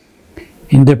Pachamama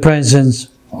in the presence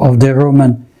of the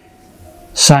Roman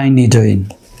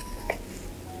Sanhedrin.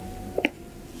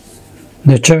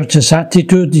 The Church's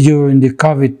attitude during the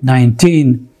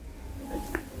COVID-19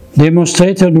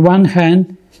 demonstrated on one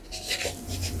hand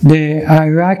the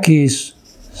hierarchy's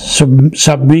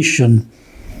submission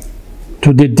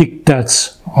to the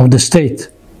dictates of the state,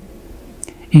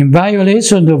 in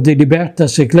violation of the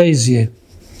Libertas Ecclesiae,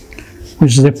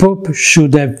 which the Pope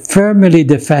should have firmly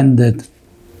defended.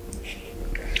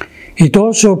 It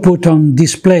also put on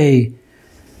display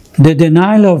the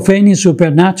denial of any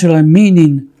supernatural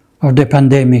meaning of the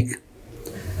pandemic,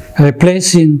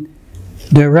 replacing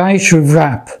the righteous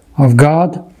wrath of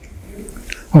God,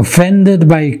 offended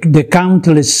by the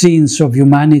countless sins of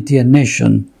humanity and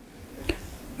nation,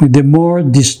 with the more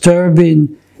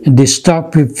disturbing and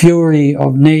destructive fury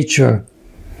of nature,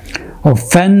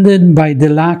 offended by the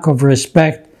lack of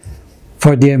respect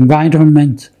for the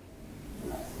environment.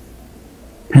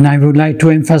 And I would like to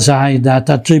emphasize that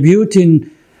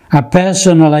attributing a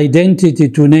personal identity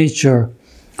to nature,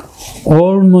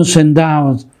 almost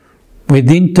endowed with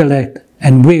intellect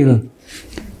and will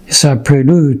is a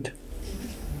prelude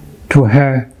to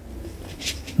her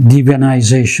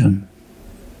divinization.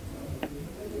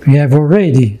 We have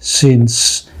already seen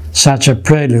such a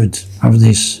prelude of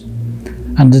this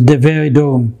under the very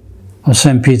dome of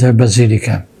St. Peter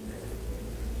Basilica.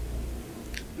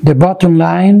 The bottom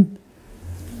line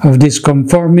of this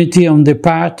conformity on the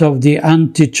part of the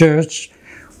anti-church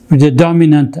with the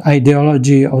dominant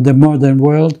ideology of the modern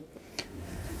world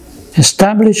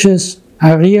establishes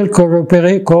a real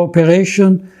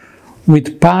cooperation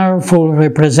with powerful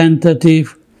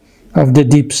representatives of the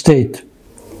deep state,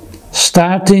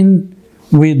 starting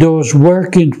with those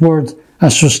working toward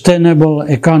a sustainable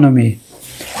economy,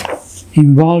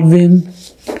 involving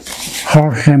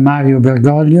Jorge Mario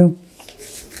Bergoglio,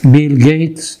 Bill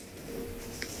Gates,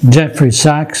 Jeffrey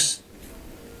Sachs,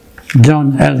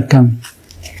 John Elkann,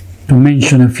 to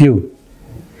mention a few.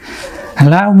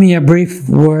 Allow me a brief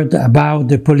word about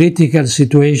the political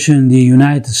situation in the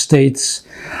United States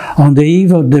on the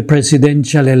eve of the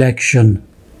presidential election.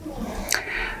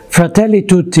 Fratelli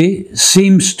Tutti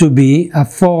seems to be a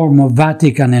form of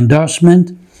Vatican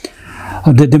endorsement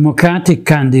of the Democratic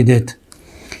candidate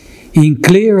in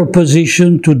clear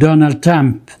opposition to Donald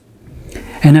Trump,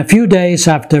 and a few days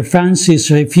after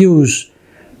Francis refused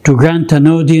to grant an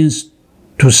audience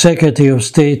to Secretary of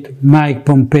State Mike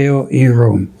Pompeo in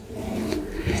Rome.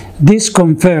 This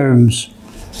confirms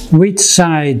which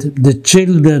side the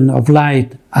children of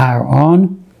light are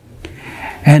on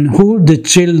and who the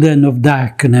children of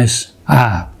darkness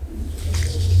are.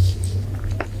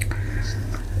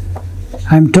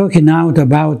 I'm talking now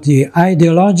about the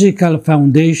ideological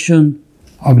foundation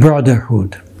of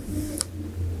brotherhood.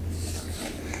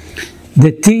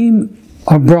 The theme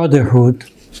of brotherhood,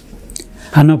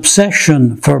 an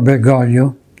obsession for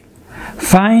Bergoglio,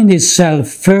 finds itself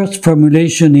first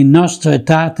formulation in Nostra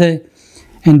Aetate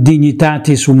and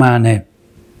Dignitatis Humanae.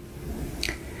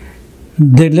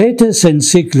 The latest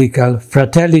encyclical,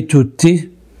 Fratelli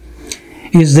Tutti,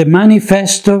 is the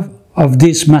manifesto of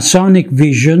this Masonic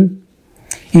vision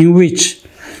in which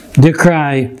the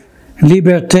cry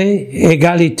Liberté,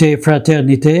 Égalité,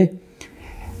 Fraternité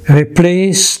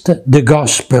replaced the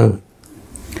gospel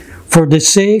for the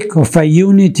sake of a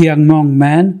unity among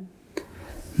men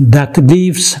that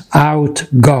leaves out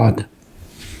God.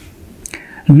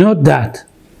 Note that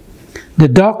the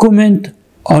document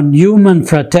on human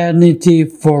fraternity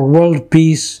for world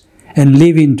peace and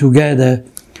living together,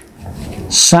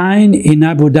 signed in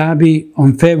Abu Dhabi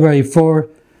on February 4,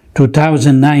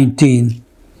 2019,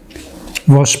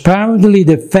 was proudly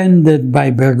defended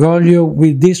by Bergoglio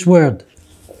with this word,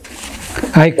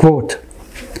 I quote,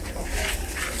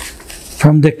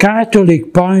 "From the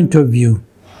Catholic point of view,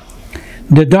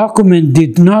 the document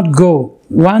did not go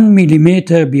 1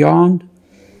 millimeter beyond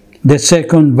the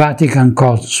Second Vatican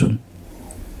Council."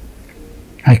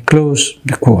 I close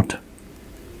the quote.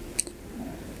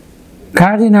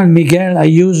 Cardinal Miguel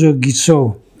Ayuso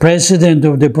Guizot, President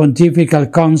of the Pontifical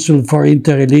Council for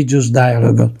Interreligious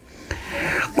Dialogue,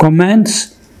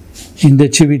 comments in the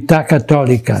Civiltà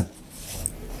Cattolica,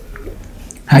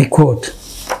 I quote,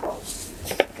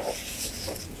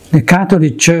 "The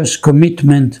Catholic Church's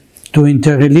commitment to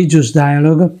interreligious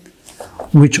dialogue,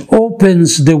 which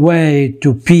opens the way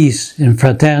to peace and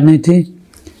fraternity,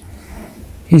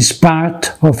 is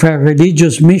part of her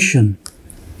religious mission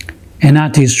and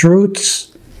at its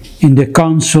roots in the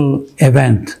Council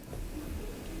event."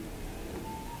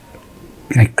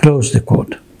 I close the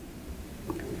quote.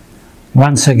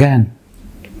 Once again,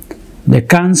 the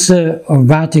Council of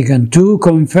Vatican II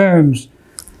confirms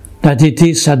that it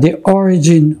is at the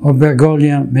origin of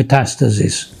Bergoglian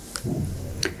metastasis.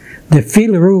 The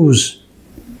fil rouge,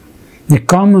 the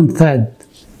common thread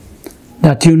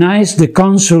that unites the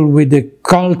Council with the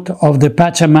cult of the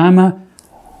Pachamama,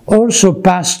 also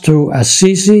passed through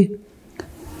Assisi,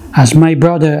 as my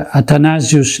brother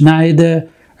Athanasius Schneider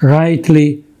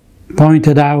rightly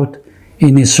pointed out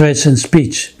in his recent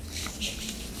speech.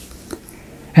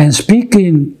 And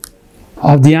speaking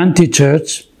of the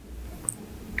anti-church,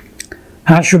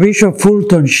 Archbishop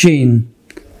Fulton Sheen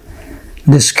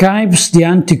describes the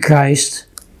Antichrist,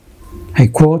 I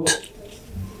quote,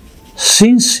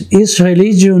 "Since his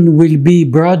religion will be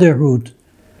brotherhood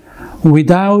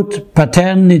without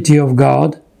paternity of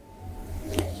God,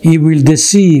 he will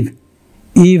deceive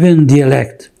even the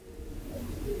elect."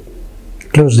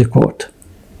 Close the quote.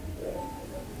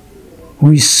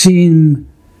 We seem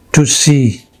to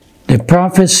see the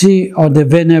prophecy of the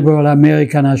venerable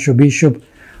American Archbishop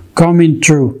coming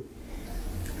true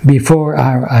before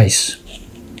our eyes.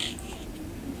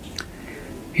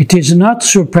 It is not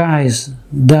surprised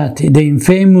that the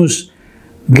infamous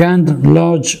Grand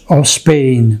Lodge of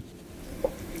Spain.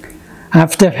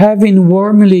 After having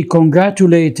warmly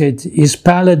congratulated his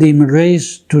paladin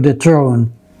raised to the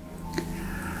throne,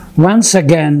 once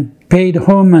again paid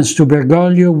homage to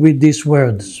Bergoglio with these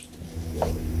words.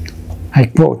 I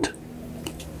quote,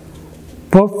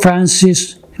 Pope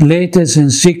Francis' latest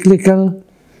encyclical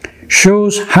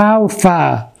shows how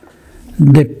far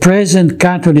the present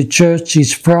Catholic Church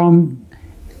is from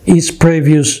its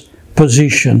previous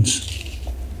positions.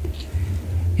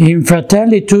 In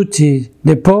Fratelli Tutti,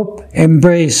 the Pope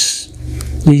embraced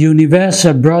the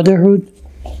universal brotherhood,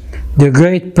 the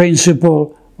great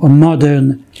principle of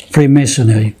modern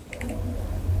Freemasonry.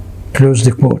 Close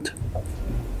the quote.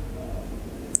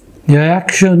 The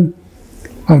reaction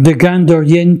of the Grand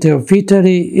Oriente of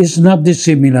Italy is not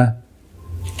dissimilar.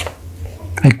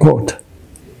 I quote,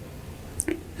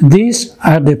 These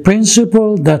are the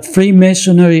principles that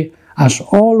Freemasonry has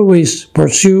always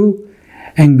pursued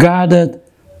and guarded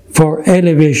for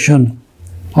elevation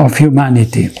of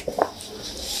humanity.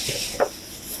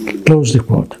 Close the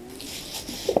quote.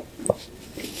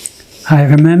 I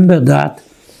remember that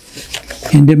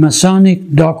in the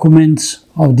Masonic documents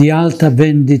of the Alta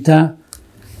Vendita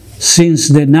since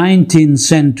the 19th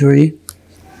century,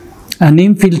 an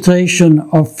infiltration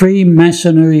of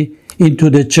Freemasonry into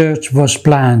the Church was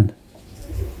planned.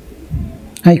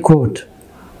 I quote,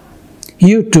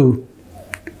 You too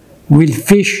will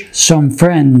fish some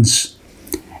friends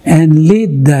and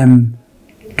lead them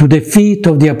to the feet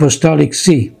of the Apostolic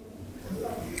See.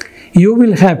 You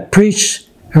will have preached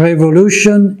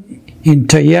revolution in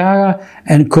tiara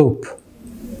and cope,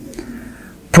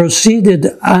 proceeded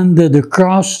under the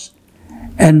cross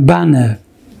and banner,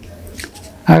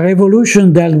 a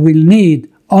revolution that will need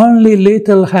only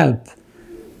little help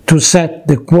to set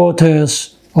the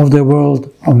quarters of the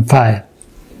world on fire.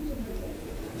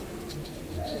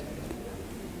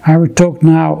 I will talk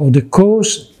now of the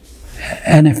cause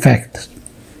and effect.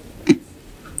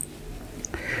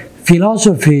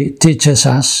 Philosophy teaches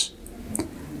us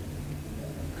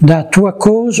that to a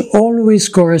cause always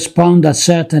corresponds a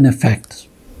certain effect.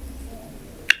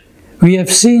 We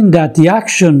have seen that the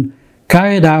action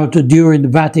carried out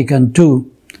during Vatican II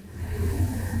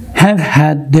have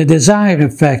had the desired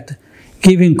effect,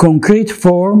 giving concrete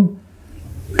form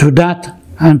to that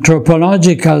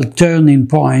anthropological turning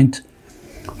point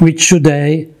which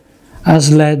today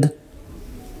has led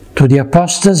to the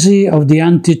apostasy of the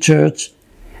anti-church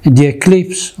and the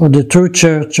eclipse of the true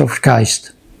Church of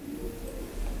Christ.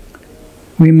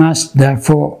 We must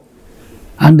therefore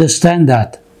understand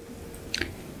that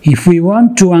if we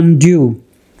want to undo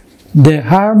the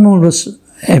harmless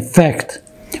effect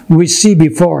we see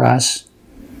before us,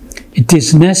 it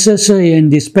is necessary and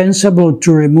indispensable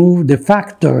to remove the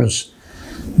factors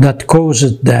that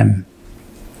caused them.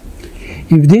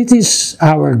 If this is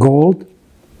our goal,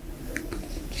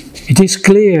 it is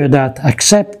clear that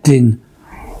accepting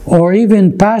or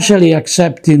even partially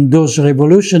accepting those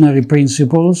revolutionary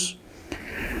principles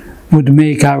would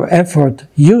make our effort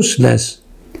useless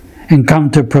and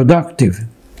counterproductive.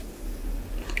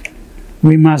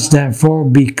 We must therefore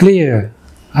be clear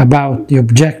about the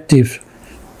objectives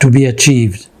to be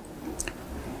achieved,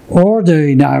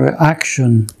 ordering our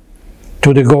action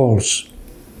to the goals.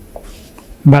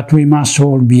 But we must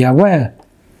all be aware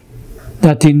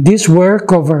that in this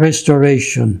work of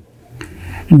restoration,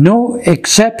 no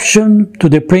exception to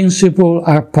the principle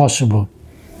are possible,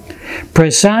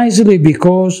 precisely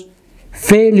because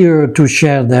failure to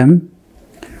share them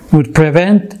would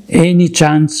prevent any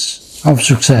chance of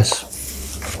success.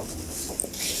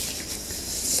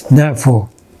 Therefore,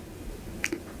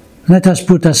 let us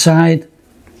put aside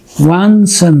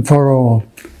once and for all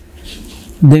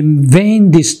the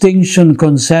vain distinction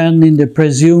concerning the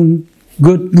presumed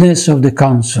goodness of the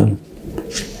Council,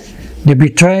 the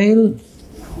betrayal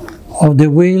of the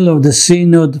will of the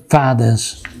Synod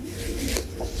Fathers,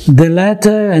 the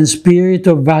letter and spirit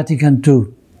of Vatican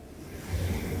II,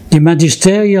 the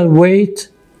magisterial weight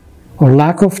or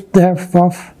lack of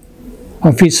thereof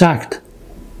of his act,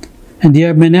 and the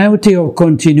hermeneutic of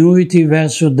continuity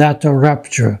versus that of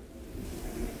rupture.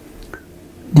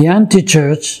 The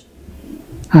anti-church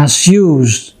has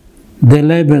used the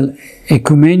label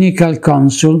Ecumenical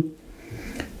Council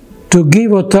to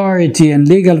give authority and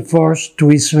legal force to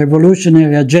its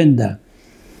revolutionary agenda,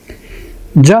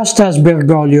 just as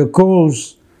Bergoglio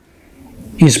calls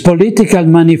his political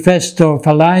manifesto of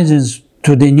allegiance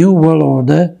to the New World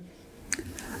Order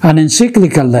an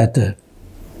encyclical letter.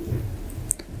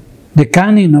 The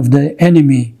cunning of the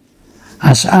enemy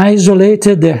has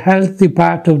isolated the healthy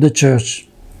part of the Church,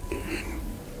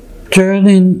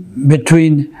 turning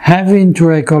between having to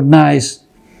recognize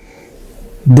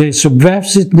the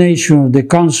subversive nature of the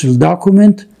council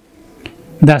document,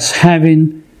 thus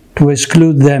having to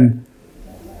exclude them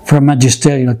from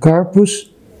magisterial corpus,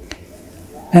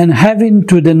 and having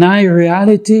to deny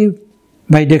reality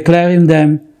by declaring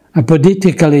them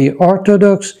apodictically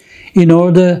orthodox in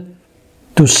order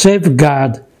to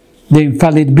safeguard the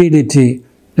infallibility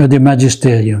of the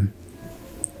magisterium.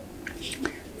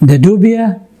 The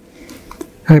dubia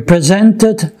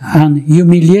represented an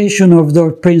humiliation of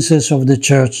the princes of the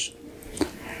Church,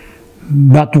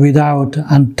 but without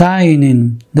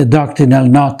untying the doctrinal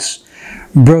knots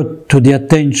brought to the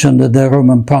attention of the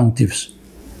Roman pontiffs.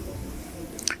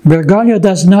 Bergoglio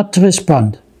does not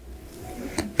respond,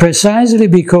 precisely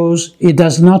because he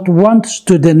does not want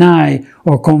to deny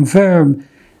or confirm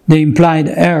the implied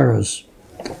errors,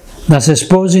 thus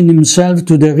exposing himself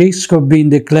to the risk of being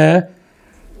declared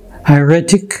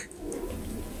heretic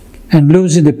and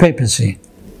losing the papacy.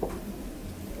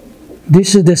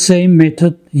 This is the same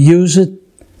method used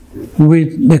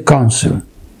with the council,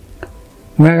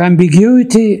 where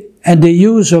ambiguity and the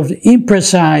use of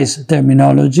imprecise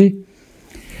terminology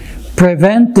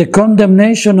prevent the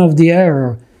condemnation of the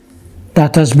error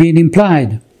that has been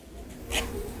implied.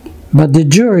 But the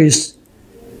jurist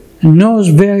knows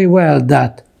very well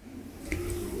that,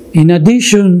 in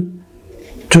addition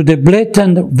to the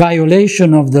blatant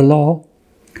violation of the law,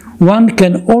 one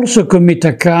can also commit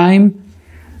a crime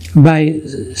by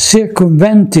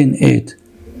circumventing it,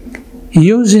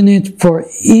 using it for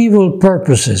evil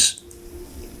purposes.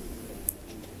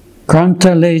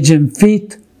 Contra legem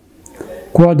fit,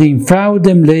 quod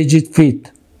infraudem legit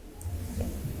fit.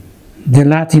 The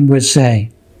Latin will say,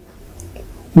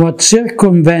 what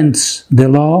circumvents the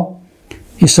law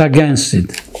is against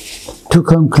it. To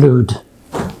conclude,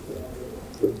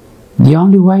 the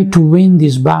only way to win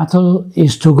this battle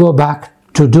is to go back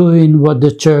to doing what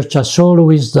the Church has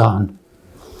always done,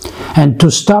 and to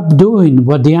stop doing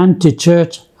what the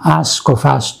anti-Church asks of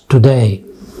us today,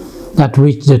 that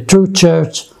which the true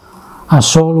Church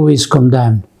has always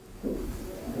condemned.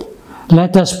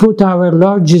 Let us put our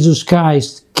Lord Jesus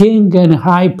Christ, King and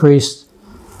High Priest,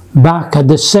 back at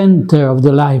the center of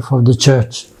the life of the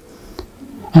Church,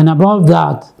 and above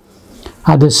that,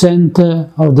 at the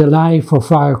center of the life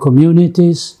of our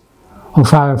communities,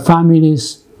 of our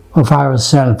families, of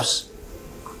ourselves.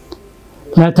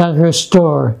 Let us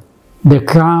restore the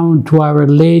crown to Our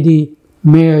Lady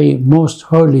Mary, Most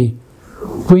Holy,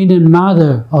 Queen and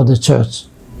Mother of the Church.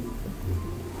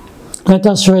 Let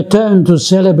us return to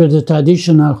celebrate the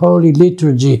traditional Holy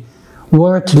Liturgy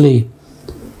worthily,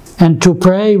 and to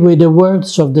pray with the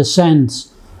words of the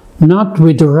saints, not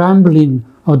with the rambling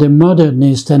of the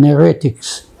modernists and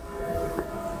heretics.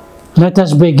 Let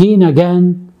us begin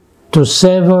again to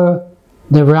savor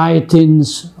the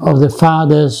writings of the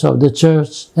fathers of the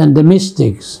Church and the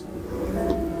mystics,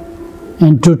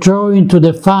 and to throw into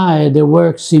the fire the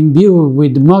works imbued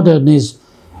with modernism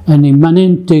and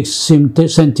immanentic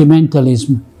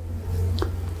sentimentalism.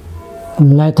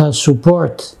 Let us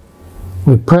support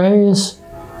with prayers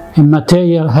and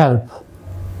material help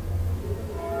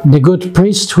the good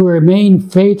priests who remain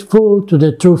faithful to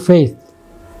the true faith,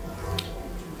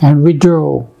 and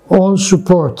withdraw all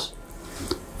support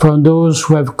from those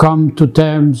who have come to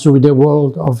terms with the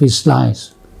world of its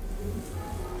lies.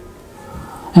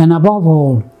 And above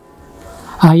all,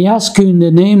 I ask you in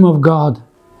the name of God,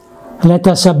 let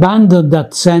us abandon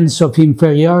that sense of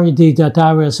inferiority that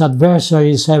our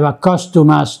adversaries have accustomed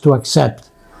us to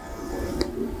accept.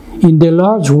 In the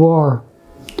Lord's war,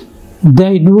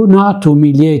 they do not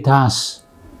humiliate us.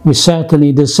 We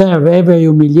certainly deserve every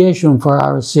humiliation for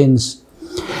our sins.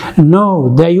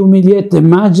 No, they humiliate the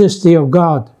majesty of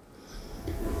God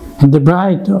and the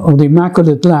bride of the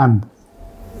Immaculate Lamb.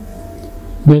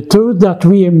 The truth that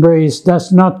we embrace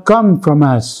does not come from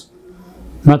us,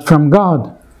 but from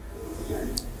God.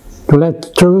 To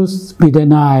let truth be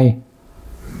denied,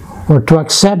 or to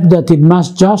accept that it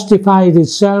must justify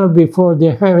itself before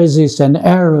the heresies and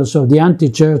errors of the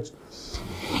anti-Church,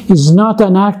 is not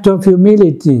an act of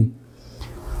humility,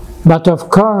 but of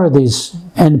cowardice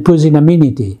and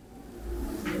pusillanimity.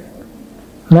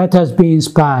 Let us be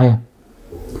inspired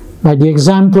by the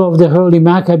example of the holy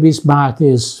Maccabees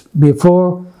martyrs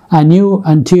before a new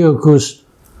Antiochus,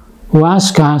 who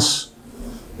ask us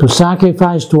to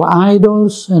sacrifice to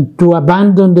idols and to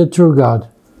abandon the true God.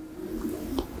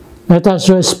 Let us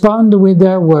respond with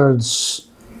their words,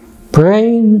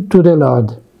 praying to the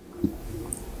Lord.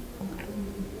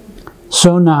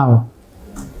 So now,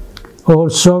 O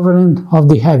Sovereign of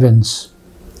the heavens,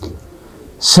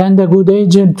 send a good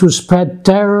angel to spread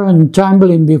terror and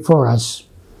trembling before us.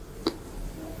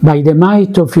 By the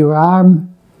might of your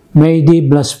arm, may the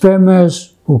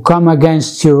blasphemers who come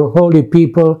against your holy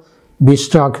people be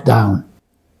struck down.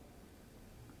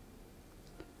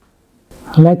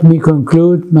 Let me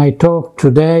conclude my talk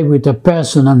today with a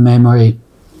personal memory.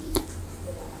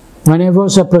 When I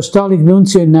was Apostolic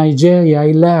Nuncio in Nigeria,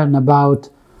 I learned about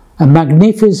a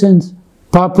magnificent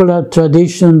popular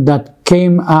tradition that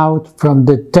came out from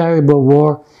the terrible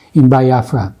war in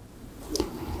Biafra,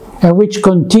 and which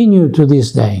continued to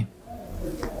this day.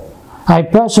 I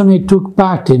personally took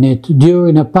part in it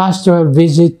during a pastoral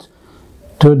visit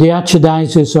to the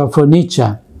Archdiocese of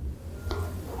Onitsha,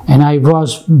 and I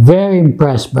was very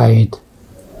impressed by it.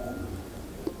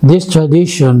 This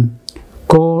tradition,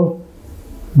 called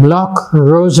Block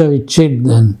Rosary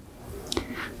Children,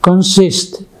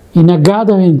 consists in a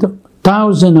gathering of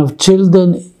thousands of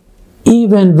children,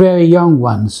 even very young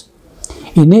ones,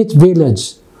 in each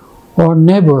village or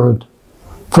neighborhood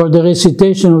for the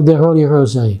recitation of the Holy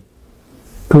Rosary,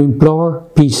 to implore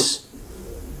peace.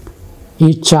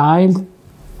 Each child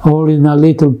holding a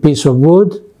little piece of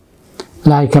wood,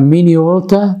 like a mini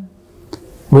altar,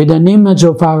 with an image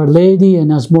of Our Lady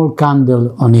and a small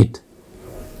candle on it.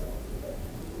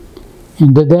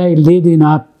 In the day leading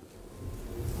up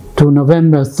to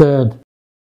November 3rd,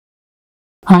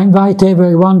 I invite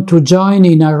everyone to join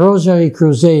in a Rosary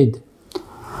Crusade,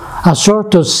 a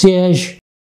sort of siege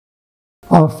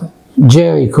of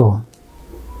Jericho,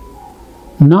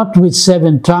 not with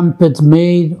 7 trumpets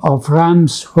made of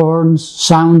ram's horns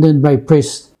sounded by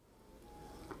priests,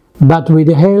 but with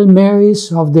the Hail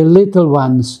Marys of the little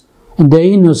ones and the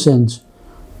innocents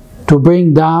to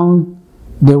bring down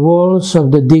the walls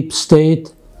of the deep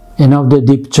state and of the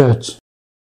deep church.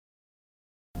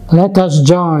 Let us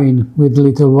join with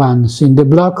little ones in the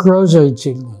Block Rosary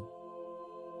Children,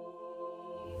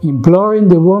 imploring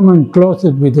the woman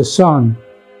clothed with the sun,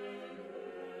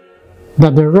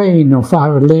 that the reign of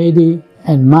Our Lady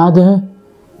and Mother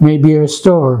may be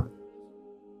restored,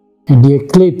 and the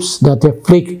eclipse that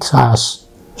afflicts us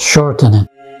shortened.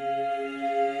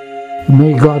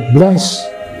 May God bless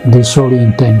this holy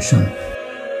intention.